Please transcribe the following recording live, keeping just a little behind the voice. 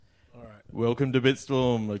Welcome to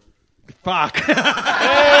Bitstorm. Fuck.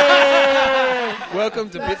 Welcome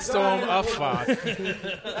to Bitstorm. Oh, fuck.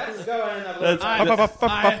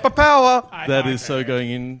 That's power. That is so going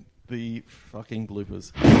in the fucking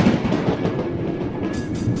bloopers.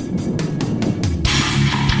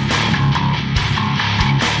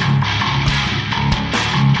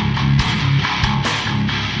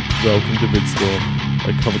 Welcome to Bitstorm,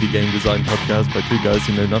 a comedy game design podcast by two guys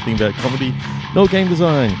who know nothing about comedy nor game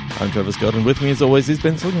design. I'm Trevor Scott, and with me as always is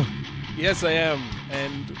Ben Slinger. Yes, I am.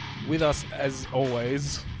 And with us, as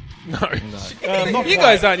always... No. You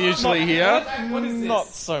guys aren't usually here. What is this? Not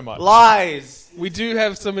so much. Lies. We do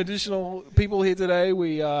have some additional people here today.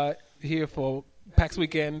 We are here for PAX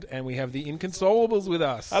Weekend, and we have the Inconsolables with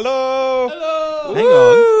us. Hello. Hello. Hang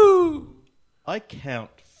on. I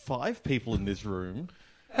count 5 people in this room.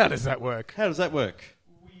 How does that work? How does that work?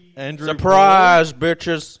 Andrew Surprise,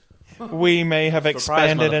 bitches. We may have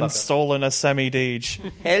expanded and motherfucker. stolen a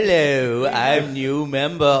semi-deej. Hello, I'm new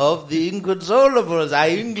member of the Inconsolables.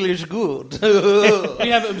 I English good. We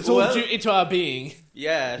have absorbed you into our being.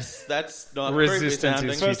 Yes, that's not Resistance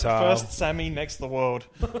creepy is sounding. futile. First Sammy, next the world.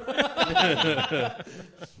 We'll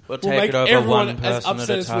We'll take make it over everyone one as person upset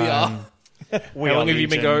at a as we time. are. How long have you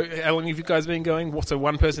been going? How long have you guys been going? What, so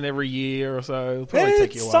one person every year or so? It'll probably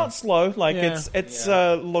take you a while. Starts slow, like Yeah. it's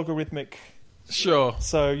Yeah. logarithmic. Sure.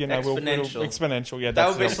 So we'll Exponential. exponential. Yeah, That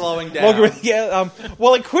that's would be the- slowing down. Logarithmic. Yeah.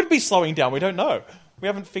 Well, it could be slowing down. We don't know. We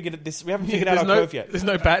haven't figured it. We haven't figured out our curve yet. There's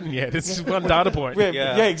no pattern yet. It's just one data point. Yeah.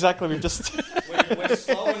 Yeah, exactly. We've just. We're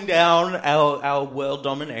slowing down our world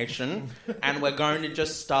domination, and we're going to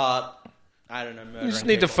just start, I don't know, murdering You just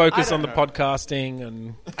need to people. focus I on the don't know. podcasting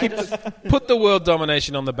and put the world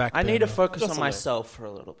domination on the back I burner. need to focus Just on a little. myself for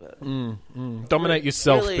a little bit. Dominate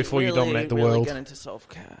yourself Really, before you really, dominate the really world. get into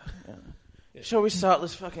self-care. Yeah. Shall we start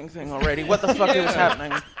this fucking thing already? What the fuck is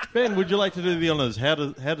happening? Ben, would you like to do the honours? How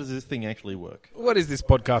does this thing actually work? What is this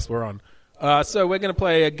podcast we're on? So we're going to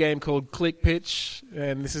play a game called Click Pitch,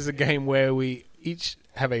 and this is a game where we each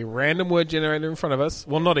have a random word generator in front of us.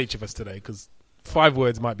 Well, not each of us today, because 5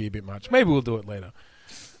 words might be a bit much. Maybe we'll do it later.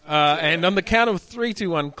 And on the count of 3, 2,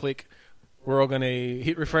 1, click, we're all going to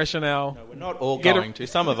hit refresh on our... We're not all Get going to.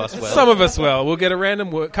 Some of us will. Some of us will. We'll get a random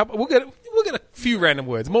word. We'll get a few random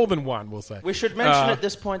words, more than one, we'll say. We should mention at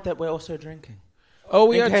this point that we're also drinking. Oh,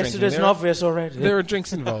 we are in case drinking. it isn't obvious already. There are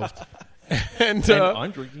drinks involved. and And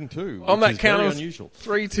I'm drinking too, on which that is count very of unusual.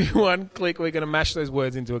 3, 2, 1, click, we're going to mash those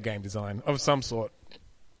words into a game design of some sort.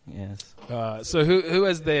 Yes. So who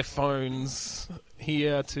has their phones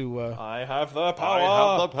here to... I have the power.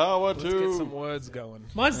 I have the power let's get some to... words going.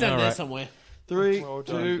 Mine's down All there right. somewhere. 3, Well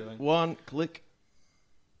 2, done. 1, click.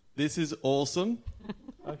 This is awesome.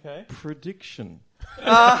 Okay. Prediction.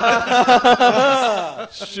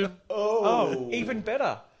 Should Oh, even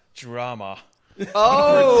better. Drama.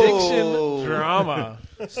 prediction drama.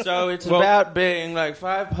 So it's Well- about being like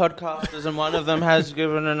 5 podcasters, and one of them has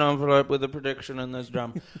given an envelope with a prediction and there's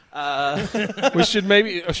drum. We should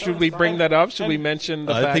should we bring that up? Should we mention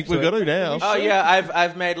the I fact think we've that- got to now. Oh yeah,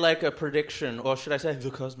 I've made like a prediction, or should I say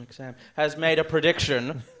the Cosmic Sam has made a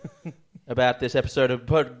prediction about this episode of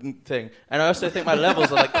Pod thing, and I also think my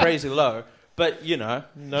levels are like crazy low. But you know,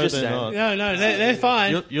 No, just they're saying. not. No, they're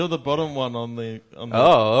fine. You're the bottom one on the Oh,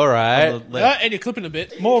 all right. on the left. And you're clipping a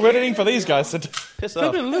bit. More editing for these guys. Piss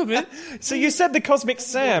off. Clipping a little bit. So you said the Cosmic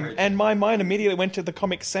Sam, and my mind immediately went to the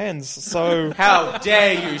Comic Sans. So How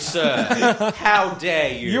dare you, sir? How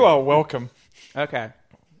dare you? you are welcome. Okay.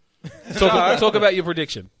 Talk about your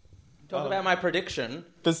prediction. Talk about my prediction.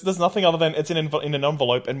 There's nothing other than it's in an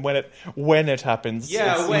envelope, and when it happens,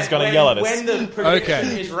 Yeah, he's going to yell at us. When the prediction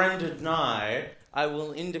Okay. is rendered nigh, I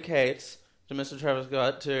will indicate to Mr. Trevor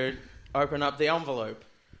Scott to open up the envelope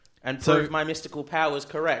and So- prove my mystical powers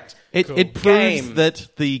correct. It proves Game. that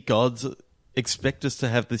the gods expect us to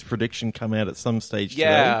have this prediction come out at some stage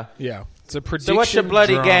Yeah. Yeah. It's a prediction So what's your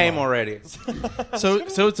bloody drama. game already? today.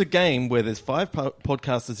 So it's a game where there's 5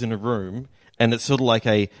 podcasters in a room, and it's sort of like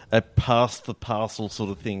a pass the parcel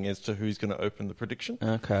sort of thing as to who's going to open the prediction.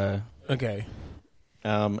 Okay. Okay.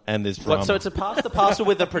 And there's drama. What, so it's a pass the parcel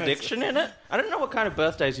with a prediction in it? I don't know what kind of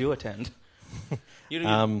birthdays you attend. You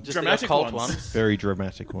just Dramatic the occult ones. very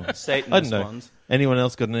dramatic one. I don't Satanist know. ones. Anyone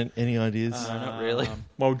else got any ideas? No, not really.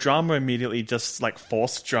 Well, drama immediately just like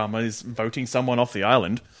forced drama is voting someone off the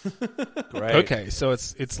island. Great. Okay, so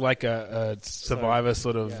it's like a Survivor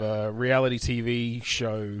sort of reality TV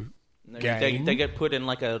show game. They get put in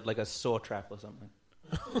like a saw trap or something.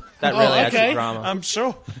 That really adds to okay. drama. I'm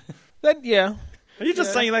sure. Yeah. Are you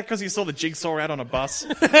just saying that because you saw the jigsaw out on a bus?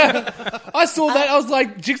 I saw that. I was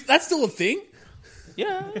like, that's still a thing?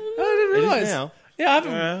 yeah. I didn't It is realise. now. Yeah, I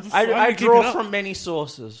haven't. I draw from many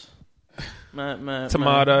sources.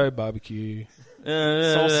 Tomato, barbecue.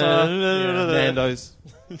 Salsa. Nando's.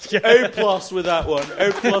 A plus with that one.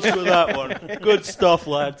 A plus with that one. Good stuff,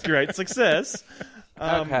 lads. Great success.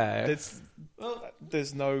 Okay.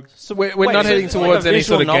 There's no... So we're not heading towards any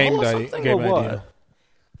sort of game or what? idea.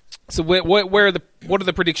 So where are what are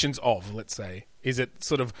the predictions of? Let's say, is it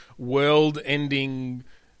sort of world ending?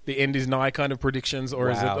 The end is nigh kind of predictions, or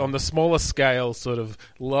is it on the smaller scale, sort of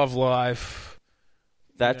love life?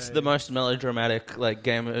 That's the most melodramatic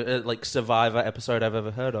game, Survivor episode I've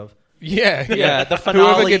ever heard of. Yeah. The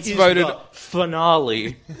finale Whoever gets is voted the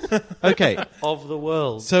finale Okay, of the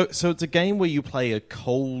world. so it's a game where you play a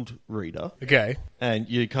cold reader, Okay. and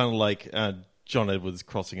you're kind of like John Edwards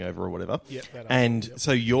crossing over or whatever. Yep, that and yep.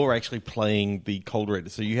 so you're actually playing the cold reader.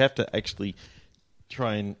 So you have to actually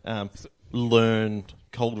try and learn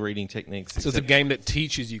cold reading techniques. So it's a game that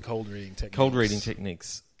teaches you cold reading techniques. Cold reading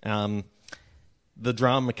techniques. The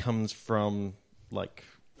drama comes from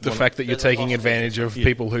The fact that you're taking advantage of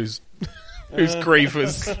people whose grief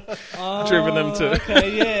has driven them to...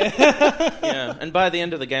 Okay, yeah. Yeah, and by the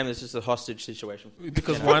end of the game, there's just a hostage situation.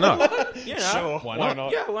 Because why not? Sure, why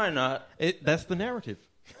not? Yeah, why not? That's the narrative.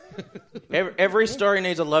 Every story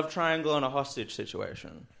needs a love triangle and a hostage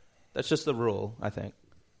situation. That's just the rule, I think.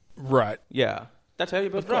 Right. Yeah. That's how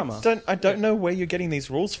you build drama. I don't know where you're getting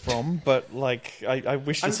these rules from, but I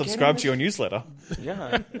wish to subscribe to your newsletter.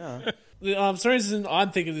 Yeah. The story reason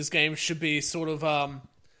I'm thinking this game should be sort of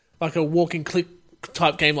like a walk and click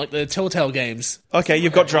type game, like the Telltale games. Okay,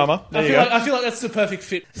 you've got drama. There you go. I feel like that's the perfect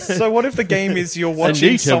fit. So what if the game is you're watching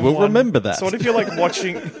Anita someone... will remember that. So what if you're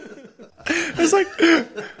watching... It's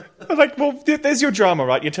well, there's your drama,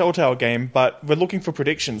 right? Your Telltale game, but we're looking for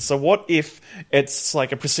predictions. So what if it's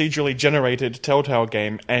like a procedurally generated Telltale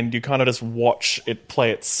game and you kind of just watch it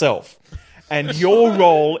play itself? And your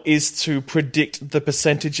role is to predict the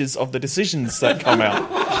percentages of the decisions that come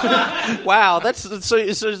out. Wow, so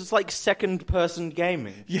it's like second-person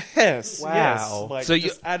gaming. Yes. Wow. Yes. So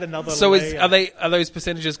just add another So layer. are those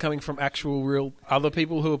percentages coming from actual real other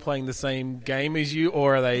people who are playing the same game as you,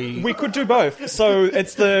 or are they? We could do both. So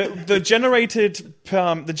it's the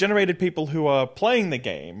generated people who are playing the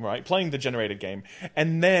game, right? Playing the generated game,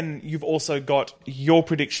 and then you've also got your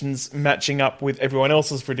predictions matching up with everyone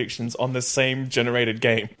else's predictions on the same generated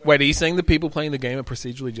game. Wait, are you saying the people playing the game are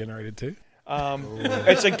procedurally generated too?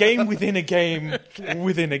 It's a game within a game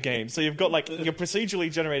within a game. So you've got your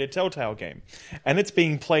procedurally generated Telltale game, and it's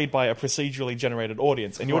being played by a procedurally generated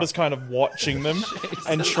audience, and you're just kind of watching them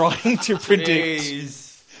and trying to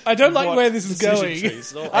predict. I don't like what where this is decision going.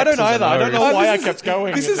 trees. I don't either. I don't know why I kept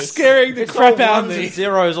going. This with is scaring the crap out of Ones me. and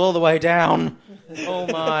zeros all the way down. Oh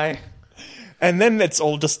my. And then it's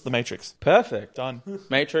all just the Matrix. Perfect. Done.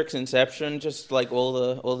 Matrix, Inception, just like all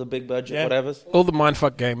the big budget Yeah. whatevers. All the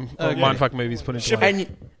mindfuck mindfuck movies put into one.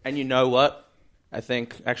 And you know what? I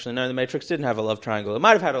think actually no, the Matrix didn't have a love triangle. It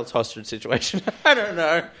might have had a hostage situation. I don't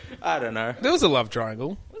know. There was a love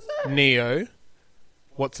triangle. Neo,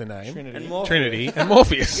 what's her name? Trinity. And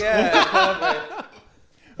Morpheus. Yeah, perfect. I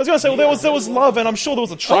was going to say, well, there was love, and I'm sure there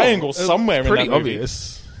was a triangle somewhere in Pretty that movie.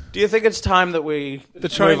 obvious. Do you think it's time that we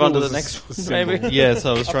move triangle on to the was next a one, symbol. maybe? Yes,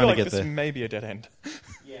 I was I trying feel like to get this there. may be a dead end.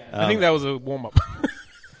 I think that was a warm up.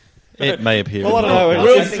 It may appear. Well, I don't know.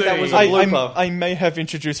 We'll I think that was a I blooper. I may have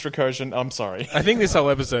introduced recursion. I'm sorry. I think this whole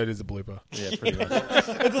episode is a blooper. Yeah, pretty much.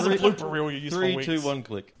 It was a blooper reel you used for 3, weeks. 2, 1,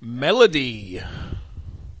 click. Melody.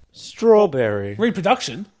 Strawberry.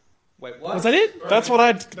 Reproduction. Wait, what? Was that it? That's what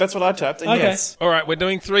I tapped. And Okay. yes. All right, we're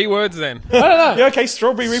doing 3 words then. I don't know. Yeah, okay,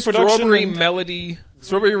 strawberry reproduction. Strawberry and- melody.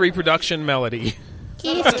 Strawberry reproduction melody.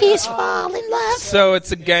 Kiss, fall in love. So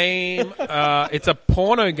it's a game. It's a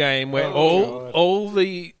porno game where all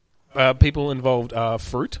the people involved are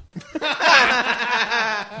fruit.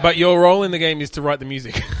 But your role in the game is to write the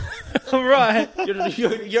music. Right.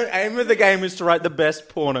 Your aim of the game is to write the best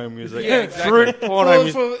porno music. Yeah, exactly. Fruit porno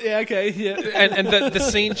music. Yeah, okay, yeah. and the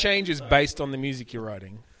scene changes based on the music you're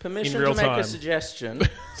writing. Permission in real to make time. a suggestion.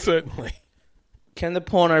 Certainly. Can the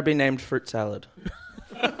porno be named fruit salad?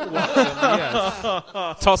 Yes.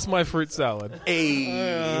 Toss my fruit salad. Free.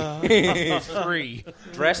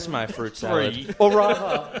 Dress my fruit salad. Or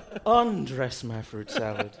rather, undress my fruit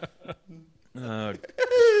salad.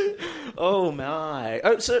 Oh my!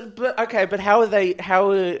 But how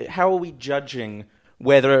are we judging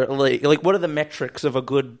whether like what are the metrics of a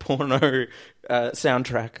good porno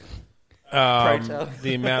soundtrack? tell.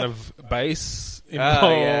 The amount of bass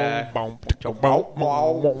yeah. involved.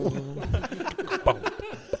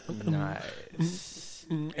 Nice.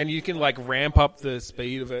 And you can like ramp up the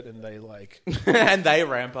speed of it, and they like. And they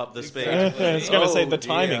ramp up the speed. It's going to say the dear.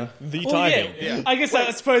 timing. The Well, timing. yeah. I guess I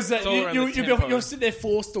suppose that all around the tempo. you're sitting there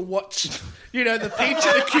forced to watch, the peach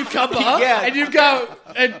and the cucumber, Yeah. and you go,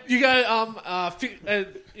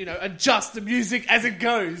 adjust the music as it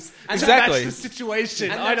goes. Exactly. To match the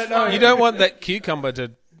situation. And I that's don't know. fine. You don't want that cucumber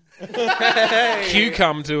to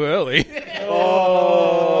cucumber too early.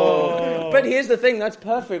 But here's the thing, that's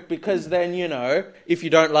perfect because then, if you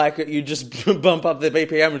don't like it, you just bump up the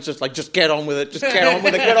BPM. It's just like, just get on with it,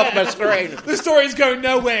 get off my screen. The story's going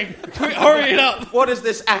nowhere. Hurry it up. What is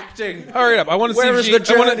this acting? Hurry it up! I want to see. Where If is the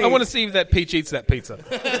journey? I want to see if that peach eats that pizza.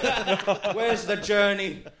 Where's the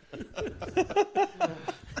journey?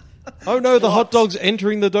 Oh no, the hot dog's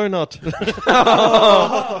entering the donut.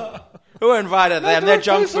 Who invited them? They're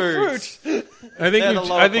junk food. I think They're the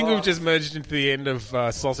low we've cost. just merged into the end of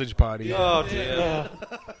Sausage Party. Oh dear.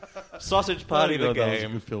 Sausage Party the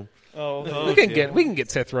Oh, that was a game. good film. we can get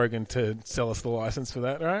Seth Rogen to sell us the license for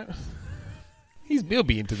that, right? He'll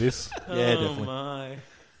be into this. Yeah, Oh definitely. my.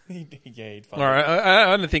 Yeah, he'd All right,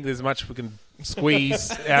 I don't think there's much we can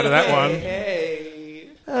squeeze out of that one. Hey.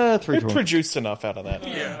 3 It to 1. produced enough out of that.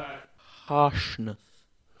 Harshness.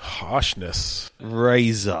 Harshness,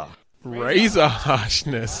 Razor. razor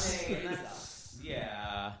harshness.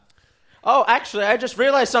 Yeah. Oh, actually, I just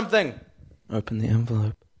realized something. Open the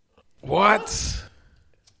envelope. What?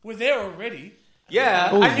 We're there already. Yeah,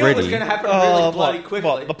 I knew it was Already? going to happen really bloody quickly.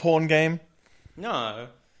 What, the porn game? No.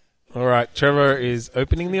 All right, Trevor is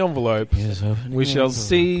opening the envelope. We shall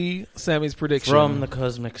see Sammy's prediction. From the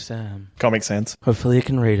Cosmic Sam. Comic Sans. Hopefully you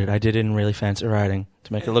can read it. I did it in really fancy writing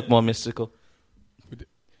to make it look more mystical.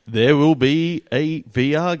 There will be a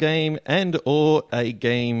VR game and or a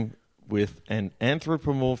game with an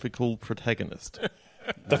anthropomorphical protagonist.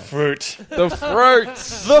 The fruit. the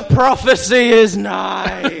fruits. The prophecy is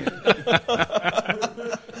nigh.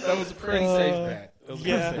 That was a pretty safe bet.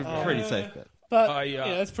 Yeah. Pretty safe bet. But,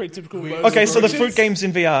 yeah. that's pretty typical. Okay, so the fruit game's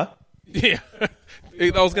in VR. Yeah.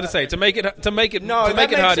 I was going to say to make it No, to that make it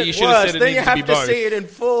makes harder. it You should have worse. said it Then you needs to have be to both. see it in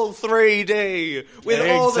full 3D with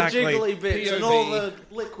all the Exactly. jiggly bits and POV. all the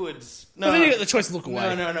liquids. But No, then you get the choice to look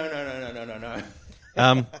away. no.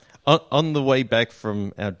 On the way back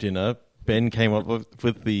from our dinner, Ben came up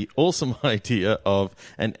with the awesome idea of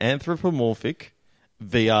an anthropomorphic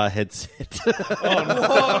VR headset.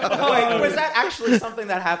 Wait, was that actually something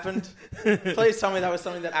that happened? Please tell me that was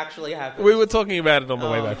something that actually happened. We were talking about it on the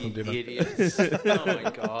way Oh, back from you dinner. idiots. Oh my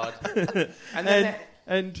god. And then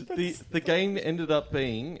and the game ended up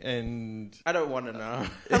being, and I don't want to know.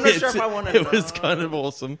 I'm not sure if I want to know. it was kind of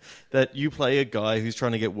awesome that you play a guy who's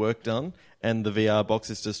trying to get work done, and the VR box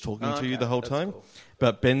is just talking to you the whole that's time. cool.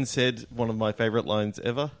 But Ben said one of my favorite lines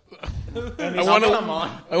ever. I want Come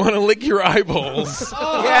on. to lick your eyeballs.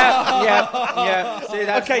 Yeah. See,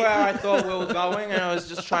 that's Okay. where I thought we were going, and I was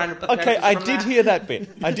just trying to protect Okay, us I from did that. hear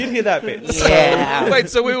that bit. Yeah. Wait,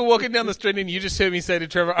 so we were walking down the street and you just heard me say to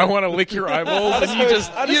Trevor, "I want to lick your eyeballs," and you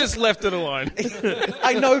just left it alone.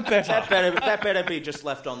 I know better. That better be just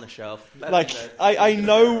left on the shelf. I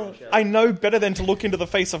know better than to look into the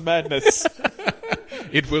face of madness.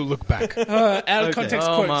 It will look back. Out of context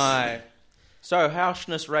Oh quotes. my. So,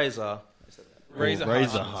 Harshness Razor. Razor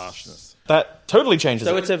harshness. That totally changes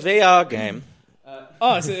So it. it's a VR game.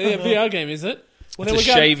 Oh, it's a VR game, is it? Well, It's a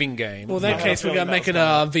shaving game. Well, in that case, we're gonna make it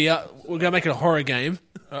a VR. We're gonna make it a horror game.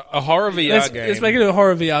 A horror VR game. Let's make it a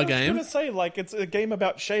horror VR I'm game. gonna say, it's a game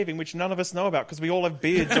about shaving, which none of us know about because we all have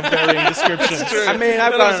beards of varying descriptions. I mean,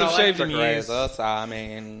 I've None got of an us have shaved in electric years. razor, so I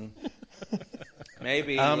mean...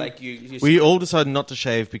 Maybe, you We all decided not to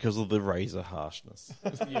shave because of the razor harshness.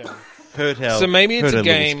 Hurt our, So maybe it's hurt a our little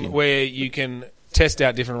game skin. where you can test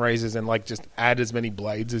out different razors and just add as many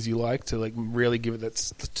blades as you like to really give it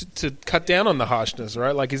to cut down on the harshness,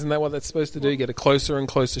 right? Isn't that what that's supposed to do? Get a closer and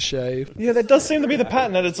closer shave. Yeah, that does seem to be the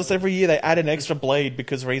pattern. That it's just every year they add an extra blade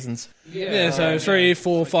because reasons. Yeah, so 3,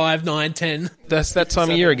 4, 5, 9, 10. That's that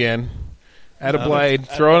time of year again. Add a blade.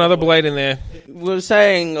 Throw another blade in there. We're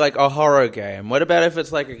saying, a horror game. What about if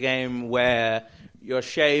it's a game where you're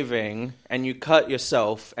shaving and you cut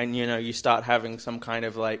yourself and, you start having some kind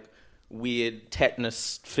of, weird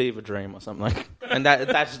tetanus fever dream or something and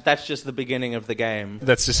that's just the beginning of the game.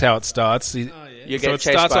 That's just how it starts. You So get it chased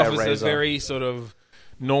starts by off a as a razor. very sort of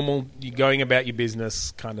normal, you going about your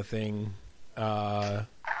business kind of thing.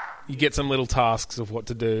 You get some little tasks of what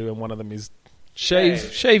to do, and one of them is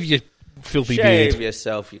shave your filthy Shave beard.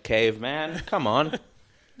 yourself, you caveman. Come on.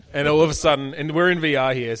 And all of a sudden, and we're in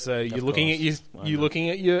VR here, so you're Of looking course. at you're looking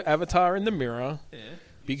at your avatar in the mirror.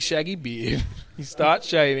 Big shaggy beard. You start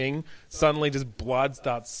shaving. Suddenly, just blood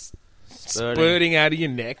starts spurting out of your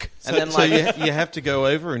neck. And then, So like, you have to go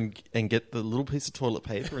over and get the little piece of toilet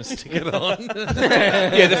paper and stick it on.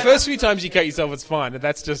 Yeah, the first few times you cut yourself, it's fine. But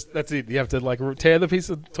that's it. You have to like tear the piece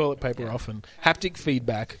of toilet paper off and haptic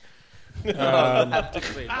feedback.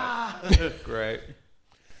 great.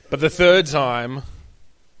 But the third time,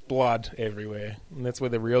 blood everywhere, and that's where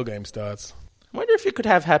the real game starts. I wonder if you could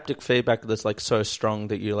have haptic feedback that's like so strong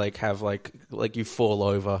that you like have like you fall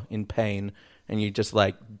over in pain and you just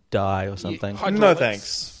like die or something. No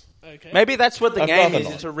thanks. Okay. Maybe that's what the I'd game rather is.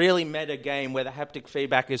 not. It's a really meta game where the haptic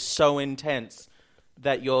feedback is so intense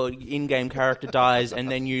that your in-game character dies and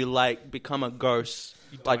then you like become a ghost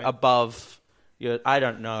like above your. I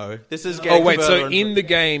don't know. This is getting Oh wait, further so and in the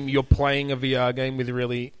game you're playing a VR game with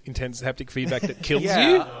really intense haptic feedback that kills yeah,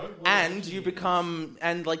 you? and you become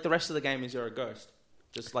like the rest of the game is you're a ghost,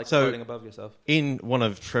 just like So- floating above yourself. In one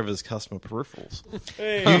of Trevor's customer peripherals,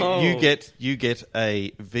 Hey. you get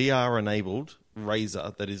a VR enabled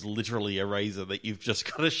razor that is literally a razor that you've just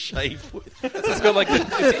got to shave with. It's got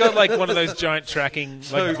like one of those giant tracking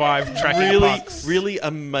like Vive tracking really, pucks. really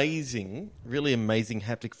amazing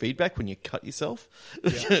haptic feedback when you cut yourself.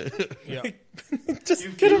 Yeah.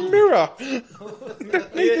 Just get a mirror. Need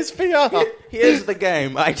this VR. Here's the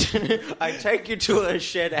game. I take you to a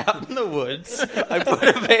shed out in the woods. I put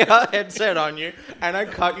a VR headset on you, and I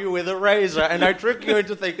cut you with a razor, and I trick you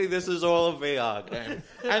into thinking this is all a VR game.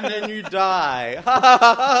 And then you die.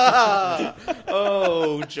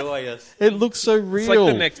 Oh, joyous. It looks so real. It's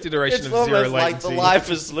like the next iteration It's of zero almost like latency. the life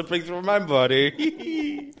is slipping through my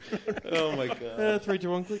body. Oh, my God. 3, 2,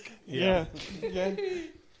 1, click. Yeah.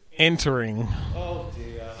 Entering. Oh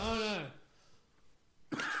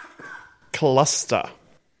no. Cluster.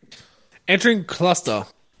 Entering cluster.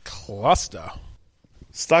 Cluster.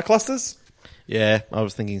 Star clusters? Yeah, I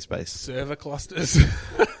was thinking space. Server clusters.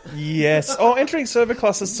 Yes. Oh, entering server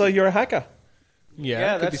clusters, so you're a hacker.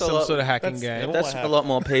 Yeah, it could be that's a some lot- sort of hacking that's- game. that's- That's I a have. lot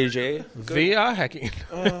more PG. VR hacking.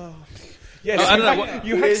 Yes, I don't know,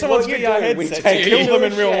 you hack Here's someone's what we VR do. We headset take to kill you them to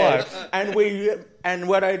in a real shed, life. And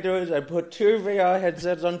what I do is I put 2 VR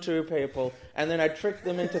headsets on 2 people, and then I trick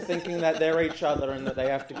them into thinking that they're each other and that they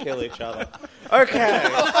have to kill each other. Okay,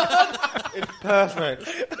 it's perfect.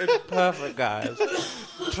 It's perfect, guys.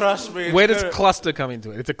 Trust me. it's Where does good. cluster come into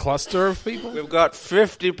it? It's a cluster of people? We've got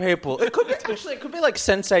 50 people. It could be like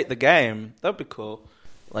Sense8 the game. That'd be cool.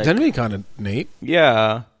 Like, That'd be kind of neat.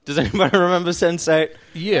 yeah. Does anybody remember Sense8?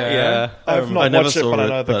 Yeah. I've I not never watched it, saw but I it,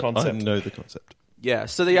 know the but concept. I know the concept. Yeah,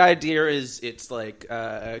 so the idea is it's like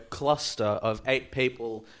a cluster of 8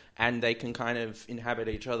 people, and they can kind of inhabit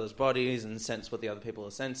each other's bodies and sense what the other people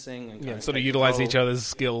are sensing. And Yeah, kind sort of take utilize control. each other's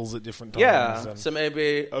skills at different times. Yeah, and- so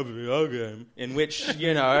maybe a VR game in which,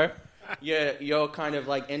 you're kind of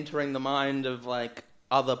like entering the mind of like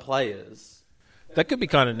other players. that could be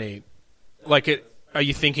kind of neat. Like, are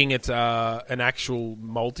you thinking it's an actual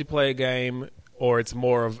multiplayer game, or it's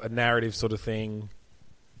more of a narrative sort of thing,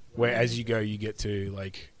 where as you go you get to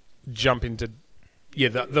like jump into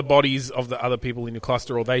the bodies of the other people in your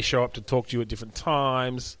cluster, or they show up to talk to you at different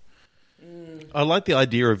times? I like the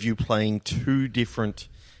idea of you playing two different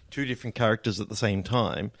characters at the same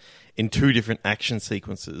time in 2 different action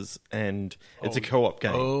sequences, and it's a co-op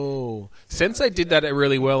game. Oh, Sensei did that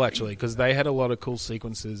really well actually, because they had a lot of cool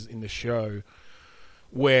sequences in the show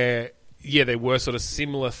where there were sort of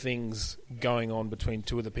similar things going on between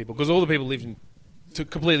 2 of the people, because all the people lived in 2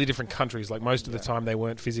 completely different countries. Like most of the time they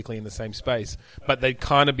weren't physically in the same space, but they'd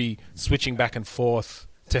kind of be switching back and forth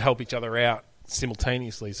to help each other out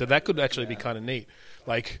simultaneously. So that could actually be kind of neat.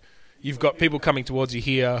 Like, you've got people coming towards you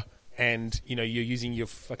here, and you're using your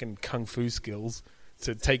fucking kung fu skills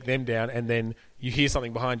to take them down, and then you hear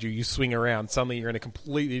something behind you, you swing around, suddenly you're in a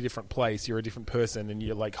completely different place, you're a different person, and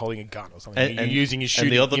you're like holding a gun or something. And- You're and- using your and shooting,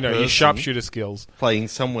 the other your person- sharpshooter skills. Playing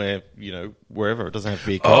somewhere, wherever. It doesn't have to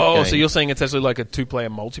be a co-op game. Oh, so you're saying it's actually like a 2-player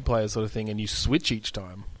multiplayer sort of thing, and you switch each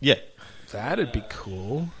time. Yeah. That'd be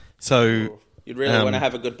cool. So You'd really want to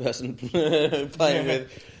have a good person playing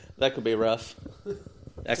with. That could be rough.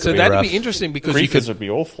 So that'd be interesting, because you Griefers could. would be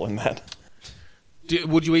awful in that.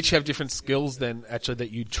 Would you each have different skills then? Actually,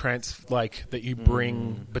 that you that you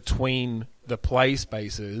bring between the play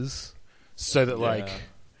spaces, so that like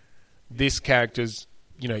this character's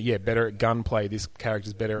better at gunplay, this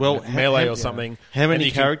character's better at melee or something. How and many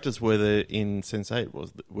you can- characters were there in Sense8?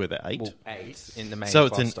 Were there 8? Well, 8 in the main So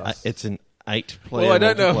cluster. it's an 8-player. Well, I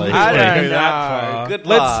don't know. multiplayer I game. don't Go that know. far. Good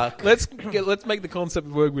luck. Let's make the concept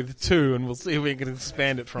work with 2, and we'll see if we can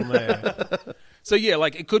expand it from there. So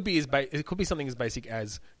like it could be something as basic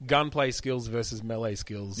as gunplay skills versus melee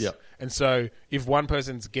skills. Yep. And so if one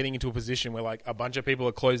person's getting into a position where like a bunch of people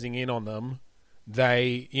are closing in on them,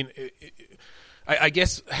 they, I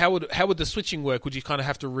guess how would the switching work? Would you kind of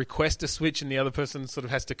have to request a switch and the other person sort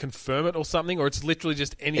of has to confirm it or something, or it's literally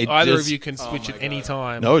just either of you can switch at any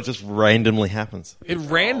time? No, it just randomly happens. It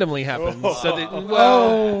randomly happens. So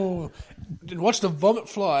that, Watch the vomit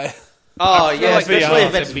fly. Oh, yeah, like especially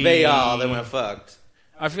if VR it's to be- VR, then we're fucked.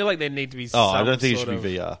 I feel like there need to be. Oh, I some don't think it sort should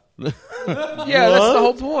be VR. Yeah, that's the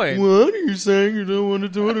whole point. What are you saying? You don't want to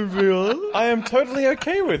do it in VR? I am totally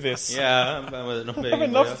okay with this. Yeah, I'm fine with it not being I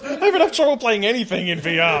have enough trouble playing anything in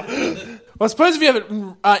VR. Well, I suppose if you have it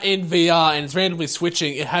in VR and it's randomly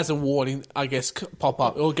switching, it has a warning, I guess, pop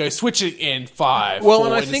up. It'll go switching in 5. Well, 4,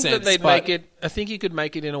 and I in a think sense, that they'd but- make it. I think you could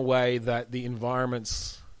make it in a way that the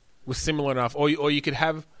environments were similar enough, or you could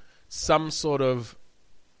have some sort of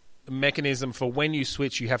mechanism for when you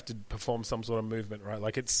switch, you have to perform some sort of movement, right?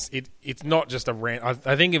 Like it's not just a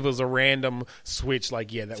I think if it was a random switch,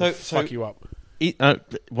 like that would fuck you up.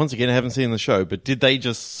 Once again, I haven't seen the show, but did they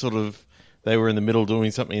just sort of they were in the middle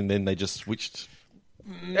doing something and then they just switched?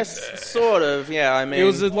 That's sort of, yeah, I mean... It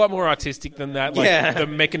was a lot more artistic than that. Like, Yeah. the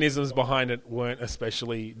mechanisms behind it weren't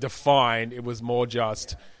especially defined. It was more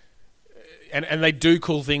just... And they do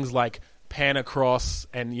cool things like pan across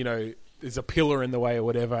and, there's a pillar in the way or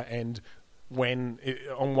whatever, and when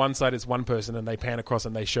on one side it's one person and they pan across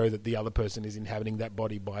and they show that the other person is inhabiting that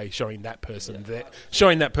body by showing that person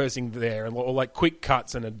there, or like quick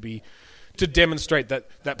cuts, and it'd be to demonstrate that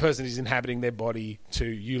that person is inhabiting their body to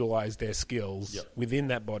utilize their skills within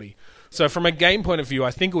that body. So from a game point of view,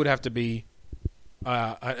 I think it would have to be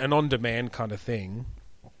an on-demand kind of thing.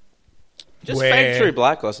 Just where- Fade Through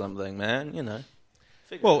Black or something, man,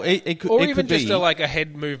 Well, it could, or it even could just be like a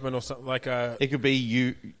head movement or something, like a it could be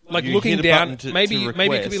you like you looking hit a down. button to Maybe it could be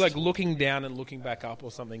request. like looking down and looking back up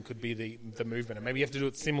or something. Could be the movement, and maybe you have to do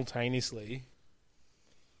it simultaneously.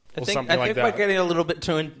 I Or think something like we're that. getting a little bit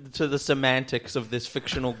too into the semantics of this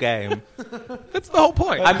fictional game. That's the whole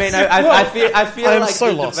point. I mean, I feel I am like so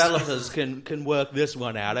the lost. developers can work this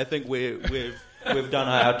one out. I think we've done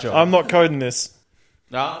our job. I'm not coding this.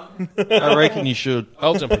 No? I reckon you should.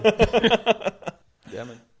 I'll jump in. Yeah,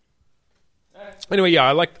 man. Anyway, yeah,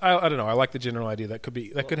 I don't know. I like the general idea. That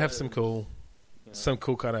could have some cool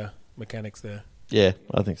kind of mechanics there. Yeah,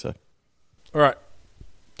 I think so. All right,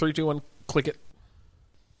 3, 2, 1, click it.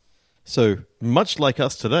 So much like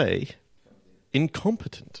us today,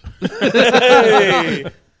 incompetent.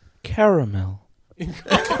 Caramel.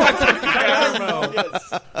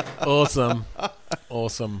 Awesome.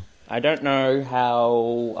 I don't know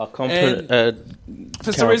how a competent...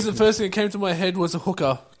 For some reason, the first thing that came to my head was a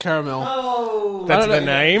hooker, caramel. That's the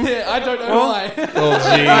name. Yeah, I don't know why. Oh,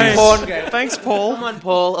 jeez. porn game. Thanks, Paul. Come on,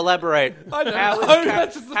 Paul, elaborate. I don't How know. is,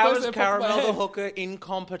 That's just the how first is thing that popped in my Caramel the head. hooker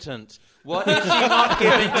incompetent? What is she not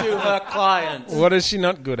giving to her clients? What is she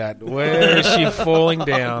not good at? Where is she falling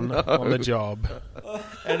down on the job?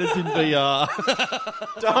 And it's in VR.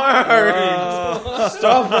 Don't!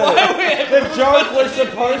 Stop it! The joke was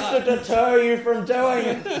supposed to deter you from doing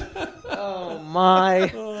it. Oh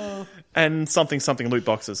my! And something loot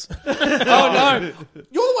boxes. Oh no!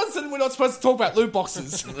 You're the one saying we're not supposed to talk about loot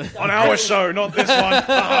boxes. On our show, not this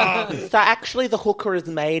one. So actually, the hooker is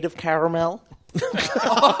made of caramel.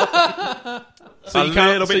 So you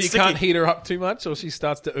little bit can't sticky. heat her up too much, or she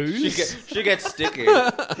starts to ooze. She gets sticky.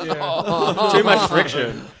 Too much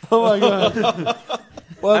friction. Oh my god!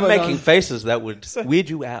 I'm making faces that would weird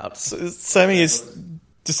you out. Sammy is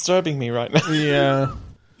disturbing me right now. Yeah.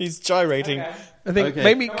 He's gyrating. I think Okay.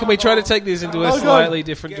 maybe can we try to take this into a slightly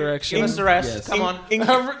different direction? Give us the rest. Come on.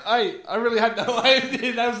 I really had no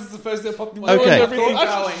idea. That was the first thing that popped in my Okay. head. Everything I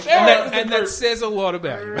should going. share it with the And that group. says a lot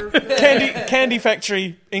about you. Candy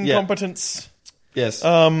factory incompetence. Yes.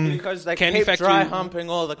 Because they Candy keep Factory- dry humping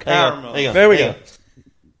all the Hang on, caramel. hang on. There we hang go. on.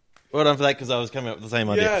 Well done for that, because I was coming up with the same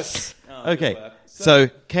idea. Yes. Okay. So,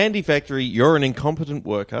 Candy Factory, you're an incompetent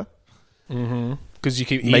worker Because you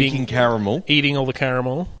keep making caramel. eating all the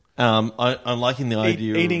caramel. I'm liking the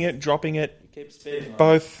idea. Eating it, dropping it, Keep spitting.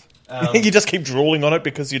 both. You just keep drooling on it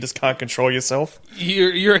because you just can't control yourself.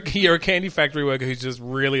 You're a candy factory worker who just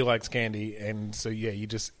really likes candy, and so yeah, you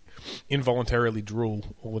just involuntarily drool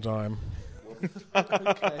all the time.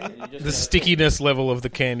 The stickiness level of the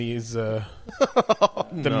candy is the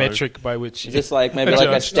metric by which you Just like maybe like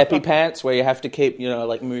a Adjust. steppy pants where you have to keep,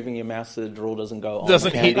 like moving your mouth so the drool doesn't go on.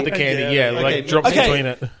 doesn't the hit candy. the candy. Yeah, Okay, like drops okay. between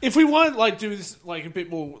it. If we want to like do this like a bit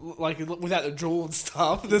more like without the drool and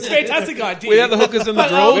stuff, that's a fantastic idea. Without the hookers and the But,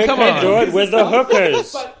 drool, we come can on. do it with the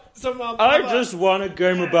hookers. But I just want a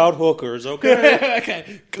game about hookers, okay?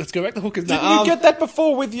 Okay, let's go back to hookers Didn't now. you get that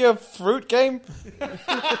before with your fruit game?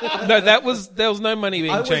 No, there was no money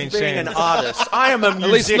being I was changed being hands. an artist. I am a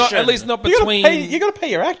musician. At least not You between. gotta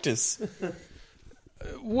pay your actors.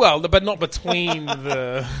 Well, but not between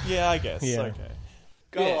the. Yeah, I guess. Yeah. Okay.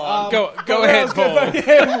 Go ahead, Paul. What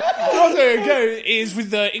I was going to go is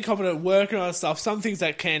with the incompetent worker and stuff. Some things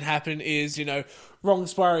that can happen is wrong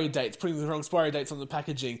expiry dates, putting the wrong expiry dates on the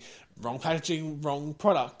packaging, wrong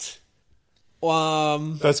product.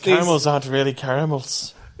 Those caramels aren't really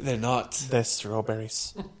caramels. They're not They're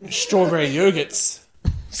strawberries. strawberry yogurts.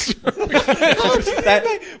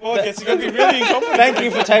 Well, I guess you gotta be really incompetent. Thank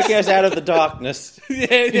you for taking us out of the darkness.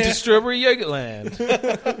 Into Strawberry Yogurt Land.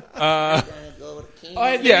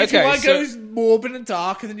 If you okay, want to so- go morbid and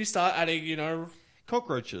dark, and then you start adding,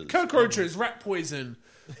 Cockroaches. cockroaches, rat poison,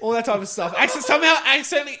 all that type of stuff. Somehow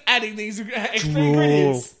accidentally adding these extra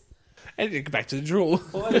ingredients. And you go back to the drool.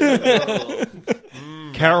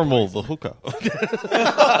 Caramel, the hooker.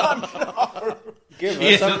 Give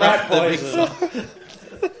us some rat poison.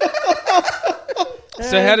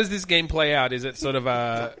 So how does this game play out? Is it sort of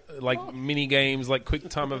like mini games, like quick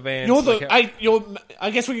time events? I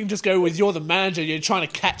guess we can just go with you're the manager. You're trying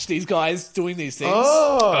to catch these guys doing these things.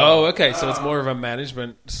 Oh, okay. So it's more of a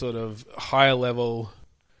management sort of higher level.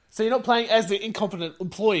 So you're not playing as the incompetent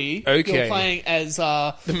employee. Okay. You're playing as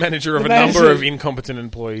The manager of The a number manager. of incompetent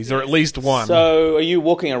employees, or at least one. So, are you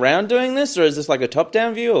walking around doing this, or is this like a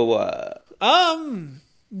top-down view, or what?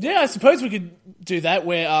 yeah, I suppose we could do that.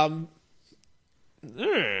 Where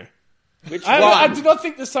Which I one? did not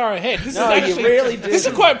think this far ahead. This No, is you actually really this is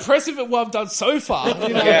didn't. quite impressive at what I've done so far.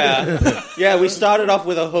 Yeah, we started off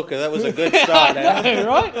with a hooker. That was a good start. Eh?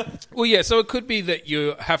 Right? Well, yeah. So it could be that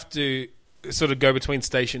you have to sort of go between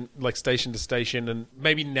station to station, and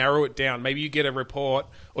maybe narrow it down. Maybe you get a report,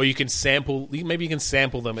 or you can sample. Maybe you can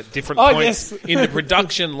sample them at different points yes. in the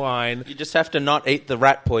production line. You just have to not eat the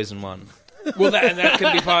rat poison one. Well, that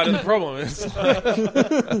can be part of the problem. It's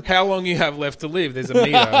like how long you have left to live. There's a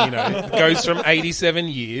meter. It goes from 87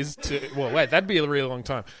 years to that'd be a really long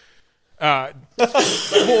time.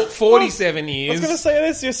 47 I years. was going to say,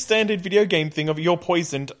 that's your standard video game thing of you're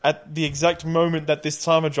poisoned at the exact moment that this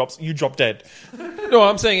timer drops, you drop dead. No,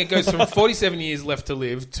 I'm saying it goes from 47 years left to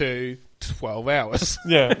live to 12 hours.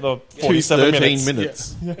 Yeah, the 47 13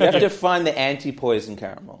 minutes. minutes. You have to find the anti-poison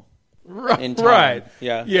caramel. In time. Right.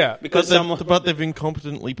 Yeah. Yeah. Because But they've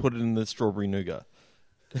incompetently put it in the strawberry nougat.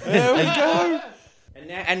 There we go.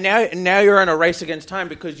 And now you're in a race against time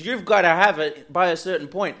because you've got to have it by a certain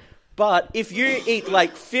point. But if you eat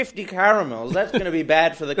like 50 caramels, that's going to be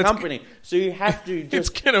bad for the company. So you have to just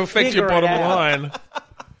It's going to affect your figure it bottom out. line.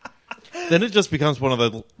 Then it just becomes one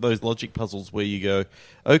of those logic puzzles where you go,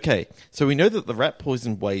 okay, so we know that the rat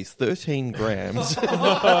poison weighs 13 grams.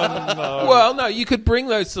 Well, no, you could bring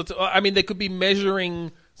those sorts of... I mean, there could be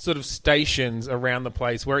measuring sort of stations around the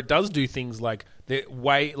place where it does do things like the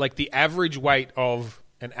weight, like the average weight of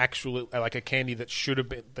an actual, like a candy that should have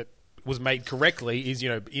been, that was made correctly is,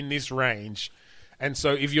 in this range. And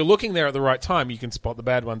so if you're looking there at the right time, you can spot the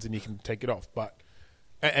bad ones and you can take it off.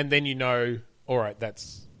 And then all right,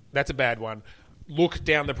 that's a bad one. Look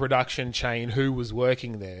down the production chain who was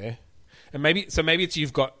working there. And maybe it's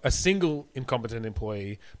you've got a single incompetent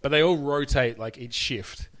employee, but they all rotate like each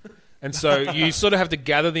shift. And so you sort of have to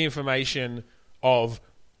gather the information of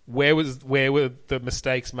where were the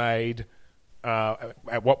mistakes made,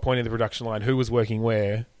 at what point in the production line, who was working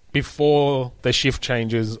where, before the shift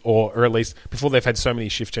changes, or at least before they've had so many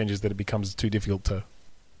shift changes that it becomes too difficult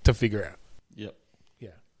to figure out. Yep. Yeah.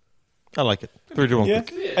 I like it. 3, 2, 1, Yeah,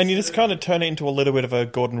 quick. and you just kind of turn it into a little bit of a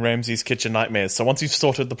Gordon Ramsay's kitchen nightmares. So once you've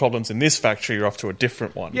sorted the problems in this factory, you're off to a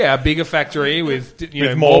different one. Yeah, a bigger factory with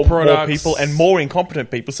With more products. more people and more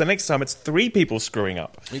incompetent people. So next time it's 3 people screwing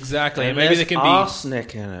up. Exactly. And And maybe there there's can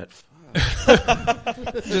arsenic in it. be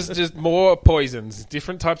just more poisons,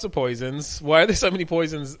 different types of poisons. Why are there so many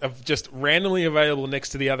poisons of just randomly available next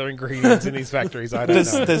to the other ingredients in these factories? I don't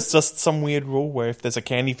know. There's just some weird rule where if there's a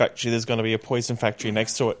candy factory, there's going to be a poison factory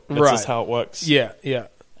next to it. That's Right. just how it works. Yeah, yeah.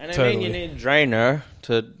 And I Totally. mean, you need a drainer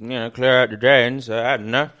to, clear out the drains. I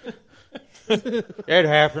don't know. It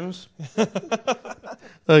happens.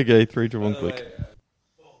 Okay, 3, 2, 1, quick.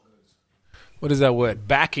 What is that word?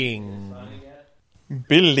 Backing.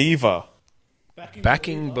 Believer.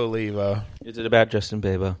 Backing believer. Is it about Justin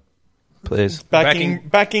Bieber? Please.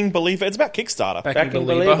 Backing believer. It's about Kickstarter. Backing Backing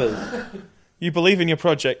believer. believers. You believe in your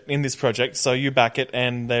project, in this project, so you back it,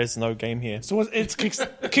 and there's no game here. So it's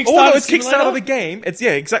Kickstarter. Oh no, it's Simulator? Kickstarter the game. It's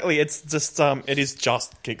exactly. It's just it is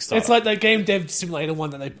just Kickstarter. It's like the game dev simulator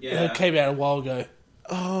one that they came out a while ago.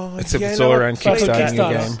 Except it's all around kickstarting your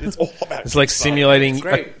Kickstarter. game. It's all about It's like simulating.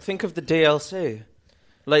 Great. Think of the DLC.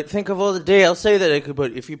 Like, think of all the DLC that they could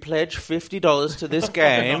put. If you pledge $50 to this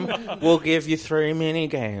game, we'll give you 3 mini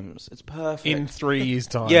games. It's perfect. In 3 years'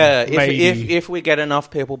 time. yeah, maybe. if we get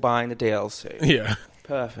enough people buying the DLC. Yeah.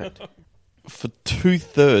 Perfect. For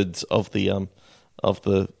 2/3 of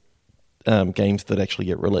the games that actually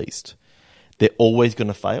get released, they're always going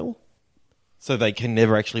to fail. So they can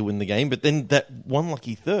never actually win the game. But then that one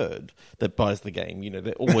lucky third that buys the game,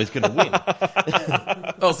 they're always going to win.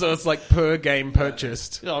 Also, it's like per game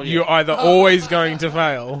purchased. Oh, yeah. You're either always going to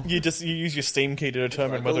fail. You use your Steam key to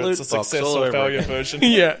determine Like a whether it's a loot box success all or over failure again. version.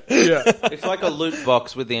 Yeah. It's like a loot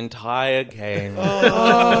box with the entire game.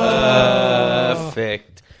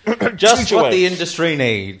 Perfect. Just what the industry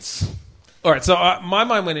needs. All right, so my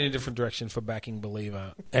mind went in a different direction for backing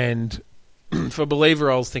Believer, and for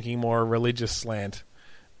Believer, I was thinking more a religious slant.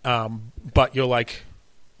 But you're like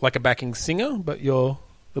a backing singer, but you're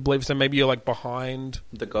the Believer, so maybe you're like behind.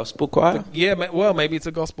 The gospel choir? Yeah, well, maybe it's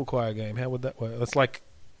a gospel choir game. How would that work? It's like,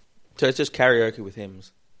 So it's just karaoke with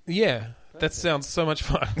hymns. yeah, that sounds so much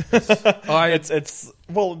fun. It's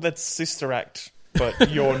that's Sister Act, but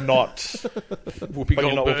you're not. Whoopi But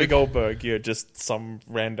you're not Whoopi Goldberg. Goldberg. You're just some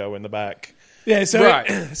rando in the back. Yeah, so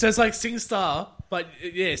Right. so it's like SingStar, but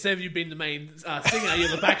instead of you being the main singer, you're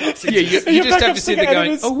the backup singer. Yeah, you just have to sit there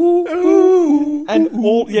going, oh,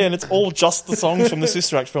 and it's all just the songs from the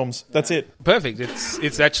Sister Act films. That's it. perfect.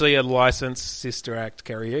 It's actually a licensed Sister Act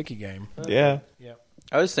karaoke game. Yeah.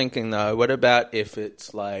 I was thinking, though, what about if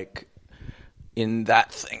it's like in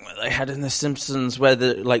that thing that they had in The Simpsons where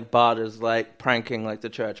Bart is pranking the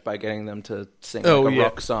church by getting them to sing a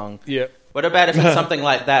rock song? Yeah. What about if it's something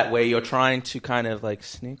like that where you're trying to kind of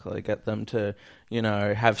sneakily get them to,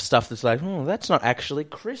 have stuff that's that's not actually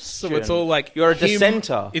Christian. So it's all like you're a him-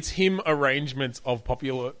 dissenter. It's him arrangements of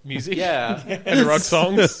popular music, Yeah. and rock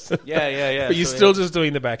songs. Yeah. But you're So still just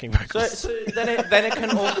doing the backing So, vocals. so then it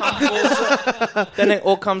can all come full then it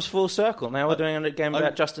all comes full circle. Now we're doing a game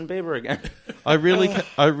about Justin Bieber again. I really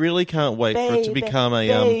can't wait for it to become a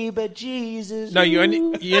Baby Jesus. No, you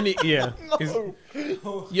only you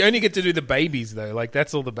only get to do the babies though. Like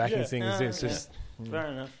that's all the backing singers do. It's just Fair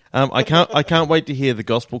enough. I can't wait to hear the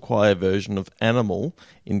gospel choir version of Animal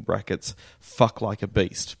in brackets Fuck Like a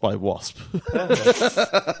Beast by Wasp.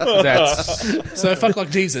 that's So fuck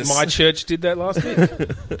like Jesus. my church did that last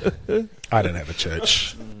week. I don't have a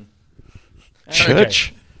church.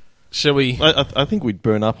 Church? Shall we? I think we'd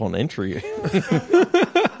burn up on entry.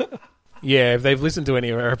 Yeah, if they've listened to any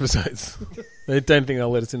of our episodes, I don't think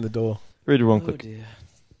they'll let us in the door. Read it one Oh quick. dear.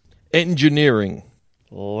 Engineering.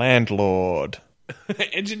 Landlord.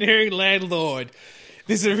 Engineering landlord.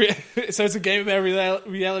 This is so it's a game about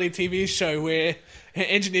reality TV show where an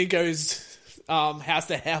engineer goes house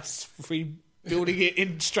to house, rebuilding it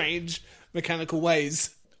in strange mechanical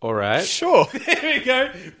ways. All right. Sure. There we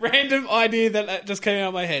go. Random idea that just came out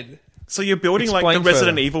of my head. So you're building Explain the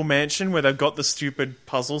Resident further. Evil mansion where they've got the stupid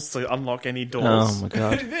puzzles to unlock any doors. Oh my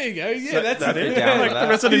god. There you go. Yeah, that's That it? down Like with the that.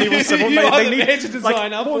 Resident Evil 7, You are they the need mansion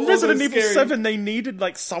designer for all in Resident those Evil scary- 7, they needed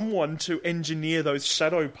someone to engineer those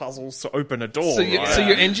shadow puzzles to open a door. So, right? so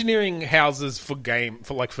you're engineering houses for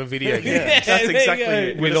video games. Yeah, that's exactly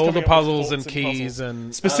it. With You're all just the coming up with puzzles and ports keys puzzles.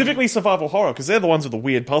 and Specifically survival horror, because they're the ones with the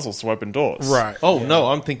weird puzzles to open doors. right. Oh no,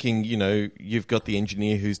 I'm thinking, you've got the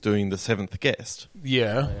engineer who's doing the Seventh Guest.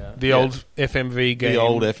 Yeah, the old FMV game. The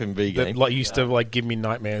old FMV that game. used to give me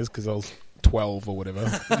nightmares because I was 12 or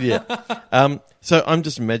whatever. Yeah. So I'm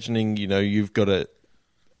just imagining, you've got to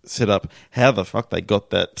set up how the fuck they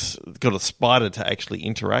got a spider to actually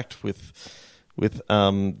interact with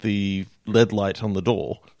the LED light on the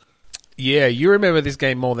door. Yeah, you remember this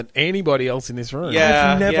game more than anybody else in this room.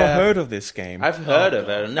 Yeah. I've never heard of this game. I've heard of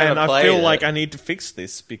it. I've never and I played feel it. like I need to fix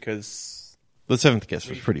this because... The Seventh Guest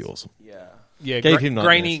was pretty awesome. Yeah. yeah. Gave him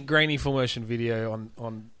grainy full motion video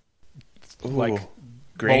on Like,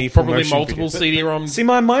 probably multiple CD-ROMs. See,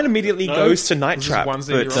 my mind immediately goes to Night Was this Trap. one but-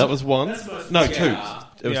 CD-ROM? That was one. No, two.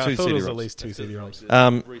 It was Yeah, two I thought it was at CD-ROMs. least two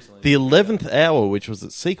CD-ROMs. The 11th Hour, which was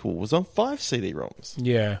its sequel, was on 5 CD-ROMs.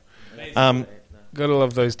 Yeah, Um, gotta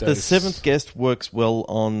love those days. the Seventh Guest works well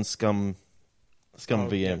on Scum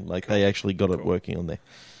VM. Like they actually got it working on there.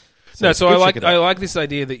 No, so go I check it out. I like this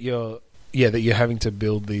idea that you're having to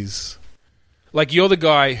build these. Like you're the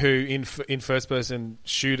guy who in first person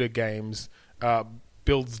shooter games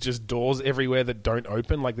builds just doors everywhere that don't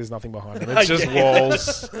open, like there's nothing behind them. It's just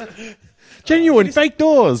walls. Genuine fake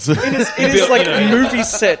doors. It is like a movie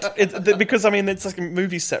set because it's like a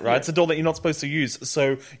movie set, right? It's a door that you're not supposed to use.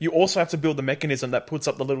 So you also have to build the mechanism that puts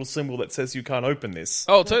up the little symbol that says you can't open this.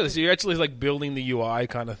 Oh, totally. So you're actually like building the UI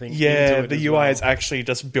kind of thing. Yeah, into it the as UI well. is actually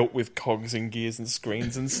just built with cogs and gears and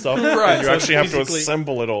screens and stuff. Right, And you so actually have to physically-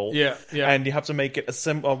 assemble it all. Yeah. And you have to make it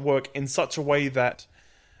work in such a way that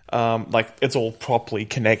it's all properly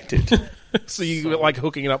connected. So you like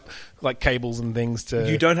hooking it up like cables and things to.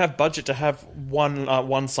 You don't have budget to have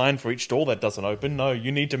one sign for each door that doesn't open. No,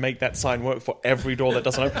 you need to make that sign work for every door that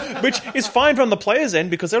doesn't open, which is fine from the player's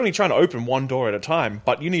end because they're only trying to open one door at a time.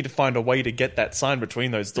 But you need to find a way to get that sign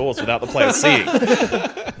between those doors without the player seeing.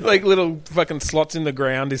 like little fucking slots in the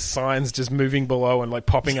ground, is signs just moving below and like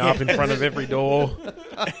popping up in front of every door.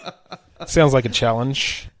 Sounds like a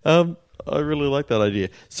challenge. I really like that idea.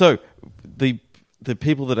 So the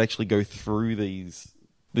people that actually go through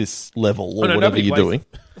this level or whatever nobody you're plays doing,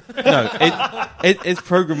 it's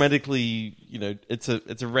programmatically,